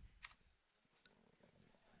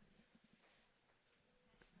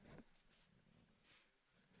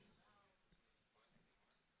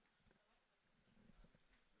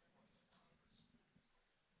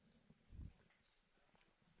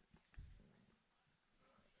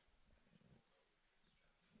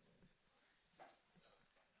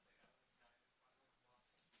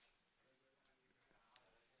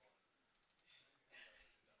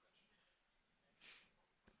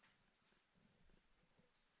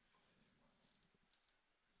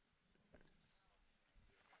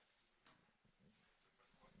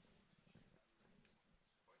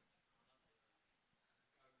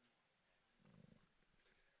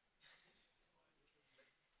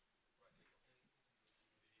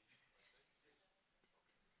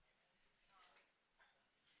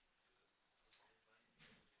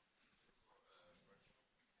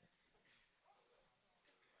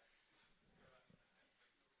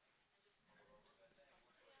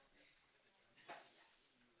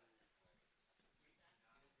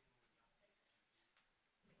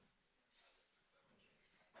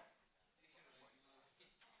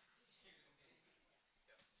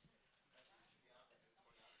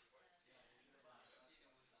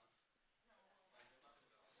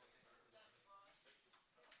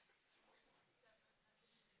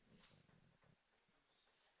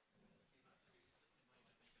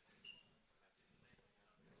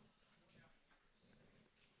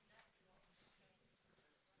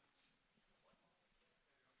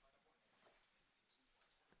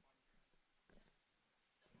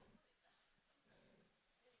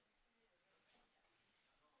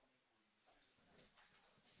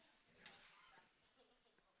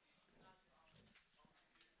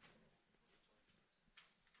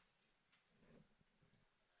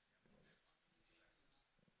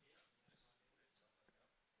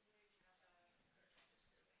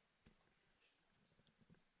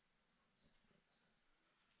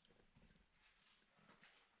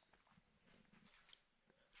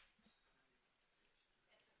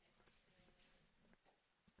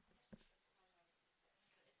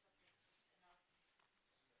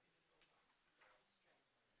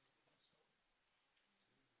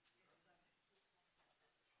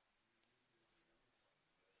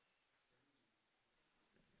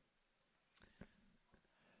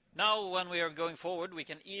 Now, when we are going forward, we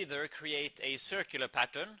can either create a circular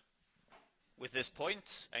pattern with this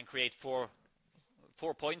point and create four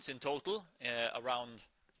points in total around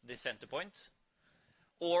this center point,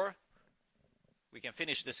 or we can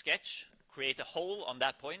finish the sketch, create a hole on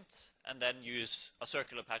that point, and then use a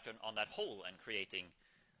circular pattern on that hole and creating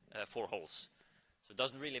 4 holes. So it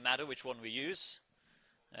doesn't really matter which one we use.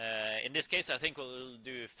 In this case, I think we'll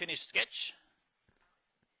do finish sketch.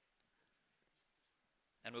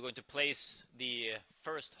 And we're going to place the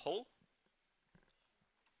first hole.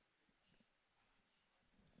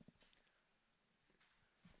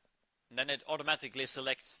 And then it automatically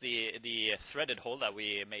selects the threaded hole that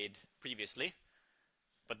we made previously.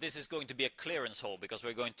 But this is going to be a clearance hole because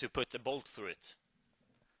we're going to put a bolt through it.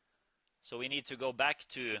 So we need to go back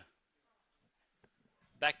to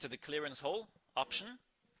the clearance hole option.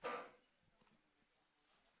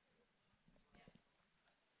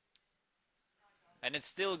 And it's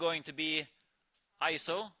still going to be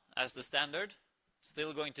ISO as the standard,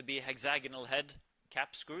 still going to be hexagonal head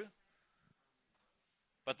cap screw.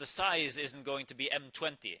 But the size isn't going to be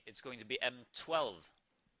M20, it's going to be M12.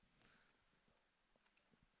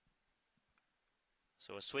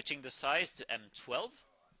 So we're switching the size to M12.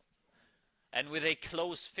 And with a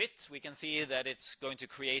close fit, we can see that it's going to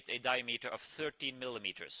create a diameter of 13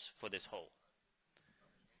 millimeters for this hole.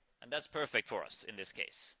 And that's perfect for us in this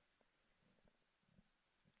case.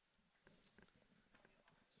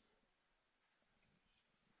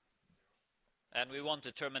 And we want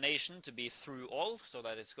the termination to be through all, so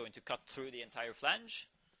that it's going to cut through the entire flange.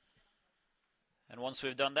 And once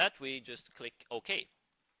we've done that, we just click OK.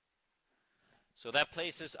 So that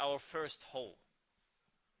places our first hole.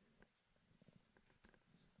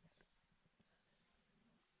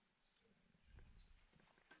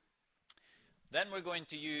 Then we're going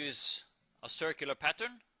to use a circular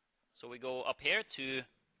pattern. So we go up here to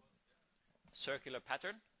circular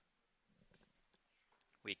pattern.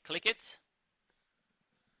 We click it.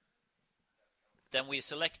 Then we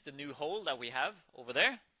select the new hole that we have over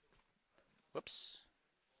there. Whoops.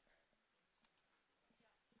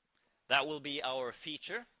 That will be our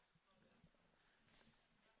feature.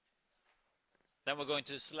 Then we're going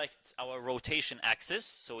to select our rotation axis.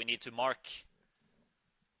 So we need to mark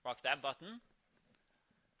that button.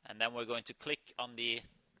 And then we're going to click on the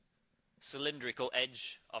cylindrical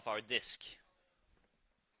edge of our disc,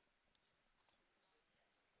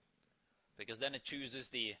 because then it chooses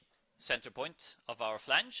the center point of our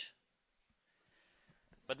flange.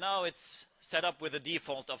 But now it's set up with a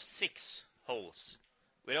default of 6 holes.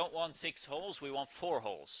 We don't want 6 holes, we want 4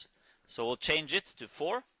 holes. So we'll change it to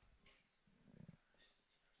 4.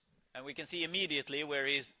 And we can see immediately where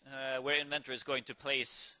inventor is going to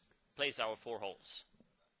place our 4 holes.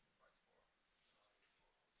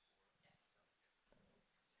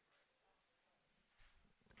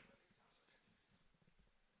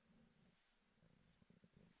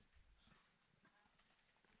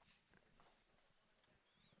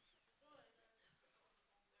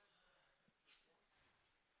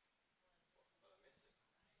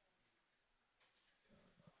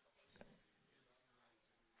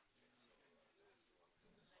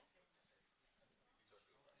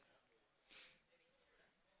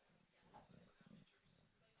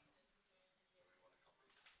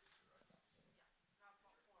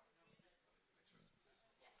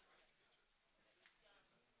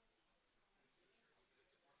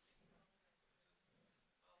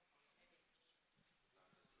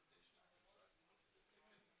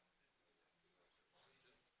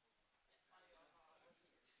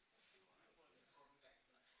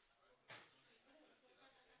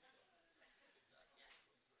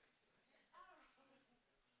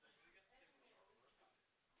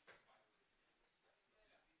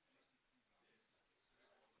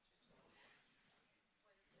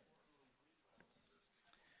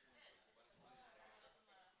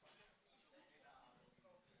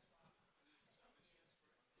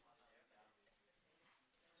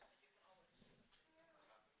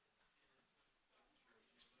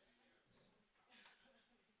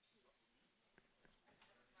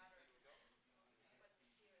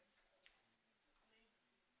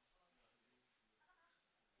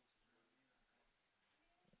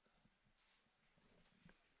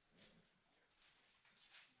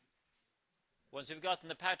 Once you've gotten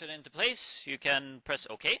the pattern into place, you can press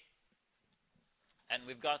OK. And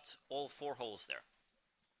we've got all 4 holes there.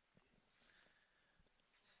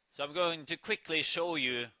 So I'm going to quickly show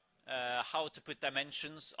you how to put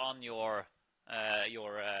dimensions on your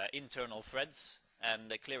internal threads and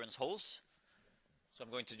the clearance holes. So I'm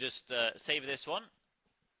going to just save this one.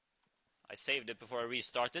 I saved it before I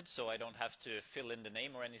restarted, so I don't have to fill in the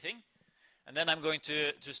name or anything. And then I'm going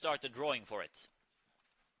to start the drawing for it.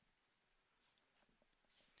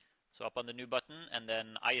 So up on the new button, and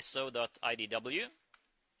then ISO.IDW.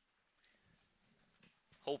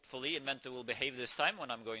 Hopefully Inventor will behave this time when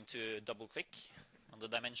I'm going to double click on the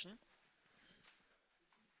dimension.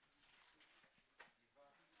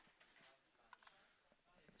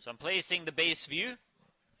 So I'm placing the base view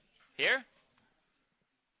here.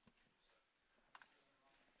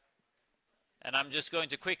 And I'm just going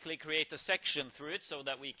to quickly create a section through it so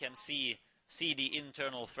that we can see the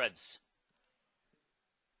internal threads.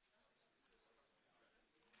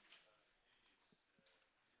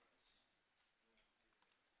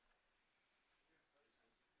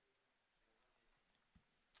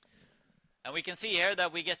 And we can see here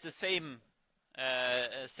that we get the same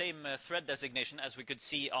thread designation as we could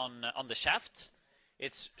see on the shaft.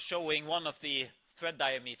 It's showing one of the thread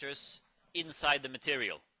diameters inside the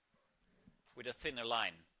material with a thinner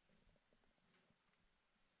line.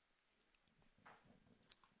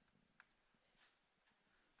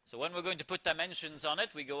 So when we're going to put dimensions on it,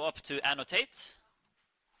 we go up to Annotate.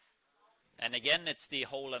 And again, it's the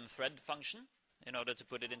hole and thread function in order to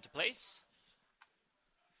put it into place.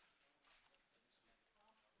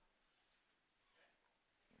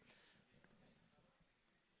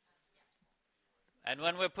 And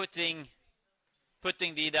when we're putting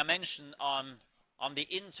the dimension on the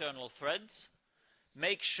internal threads,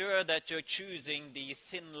 make sure that you're choosing the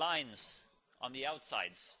thin lines on the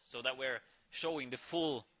outsides so that we're showing the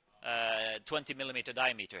full 20 millimeter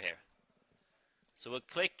diameter here. So we'll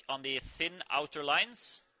click on the thin outer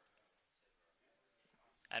lines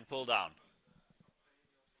and pull down.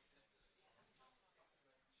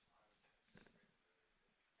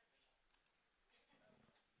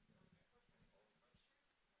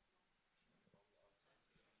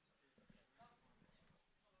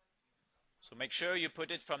 So make sure you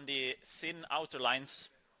put it from the thin outer lines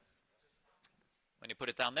when you put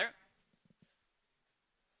it down there.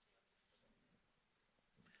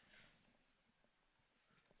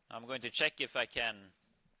 I'm going to check if I can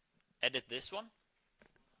edit this one.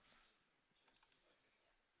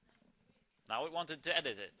 Now it wanted to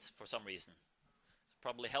edit it for some reason.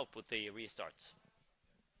 Probably help with the restarts.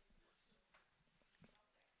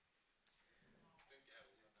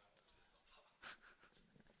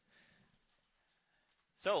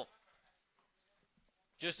 So,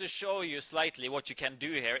 just to show you slightly what you can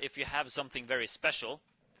do here if you have something very special.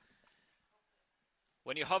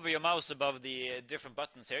 When you hover your mouse above the different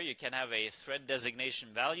buttons here, you can have a thread designation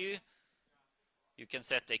value. You can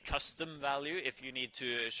set a custom value if you need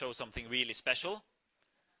to show something really special.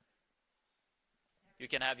 You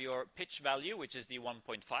can have your pitch value, which is the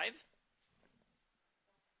 1.5.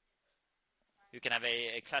 You can have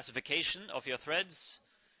a classification of your threads.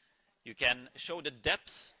 You can show the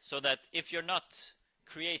depth so that if you're not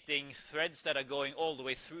creating threads that are going all the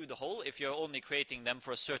way through the hole, if you're only creating them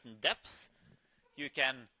for a certain depth, you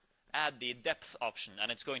can add the depth option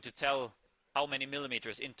and it's going to tell how many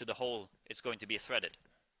millimeters into the hole it's going to be threaded.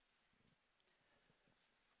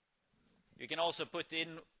 You can also put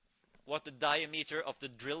in what the diameter of the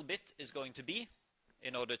drill bit is going to be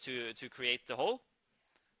in order to create the hole.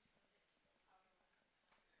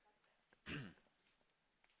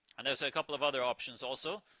 And there's a couple of other options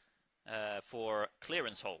also for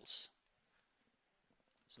clearance holes.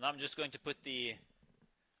 So now I'm just going to put the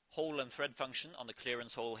hole and thread function on the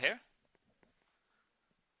clearance hole here.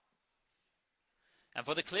 And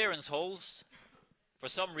for the clearance holes, for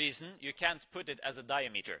some reason, you can't put it as a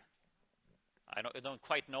diameter. I don't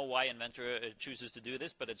quite know why Inventor chooses to do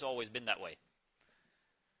this, but it's always been that way.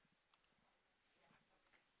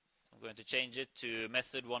 I'm going to change it to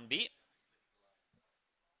method 1B.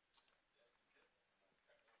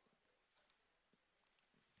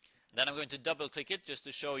 Then I'm going to double click it just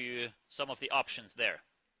to show you some of the options there.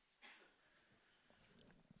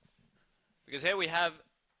 Because here we have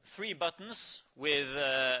 3 buttons with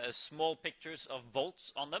small pictures of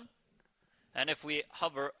bolts on them. And if we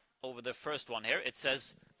hover over the first one here, it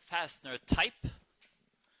says fastener type.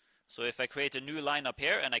 So if I create a new line up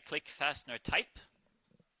here and I click fastener type,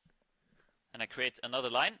 and I create another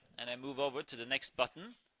line and I move over to the next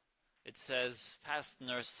button, it says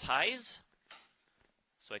fastener size.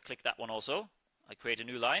 So I click that one also. I create a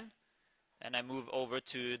new line and I move over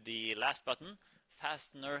to the last button,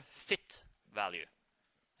 fastener fit value.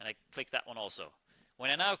 And I click that one also.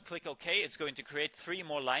 When I now click OK, it's going to create 3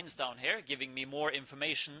 more lines down here, giving me more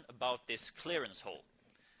information about this clearance hole.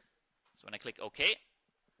 So when I click OK,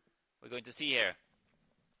 we're going to see here,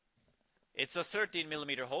 it's a 13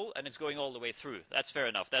 millimeter hole and it's going all the way through. That's fair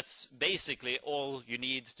enough. That's basically all you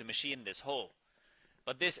need to machine this hole.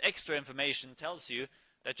 But this extra information tells you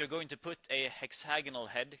that you're going to put a hexagonal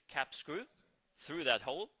head cap screw through that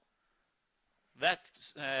hole.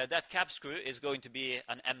 That cap screw is going to be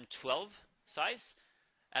an M12 size,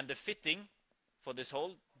 and the fitting for this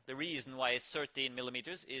hole, the reason why it's 13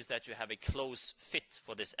 millimeters is that you have a close fit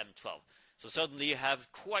for this M12. So suddenly you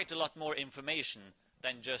have quite a lot more information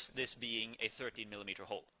than just this being a 13 millimeter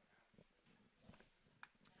hole.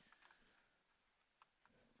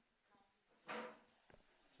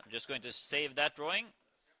 I'm just going to save that drawing,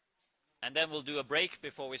 and then we'll do a break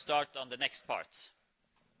before we start on the next part.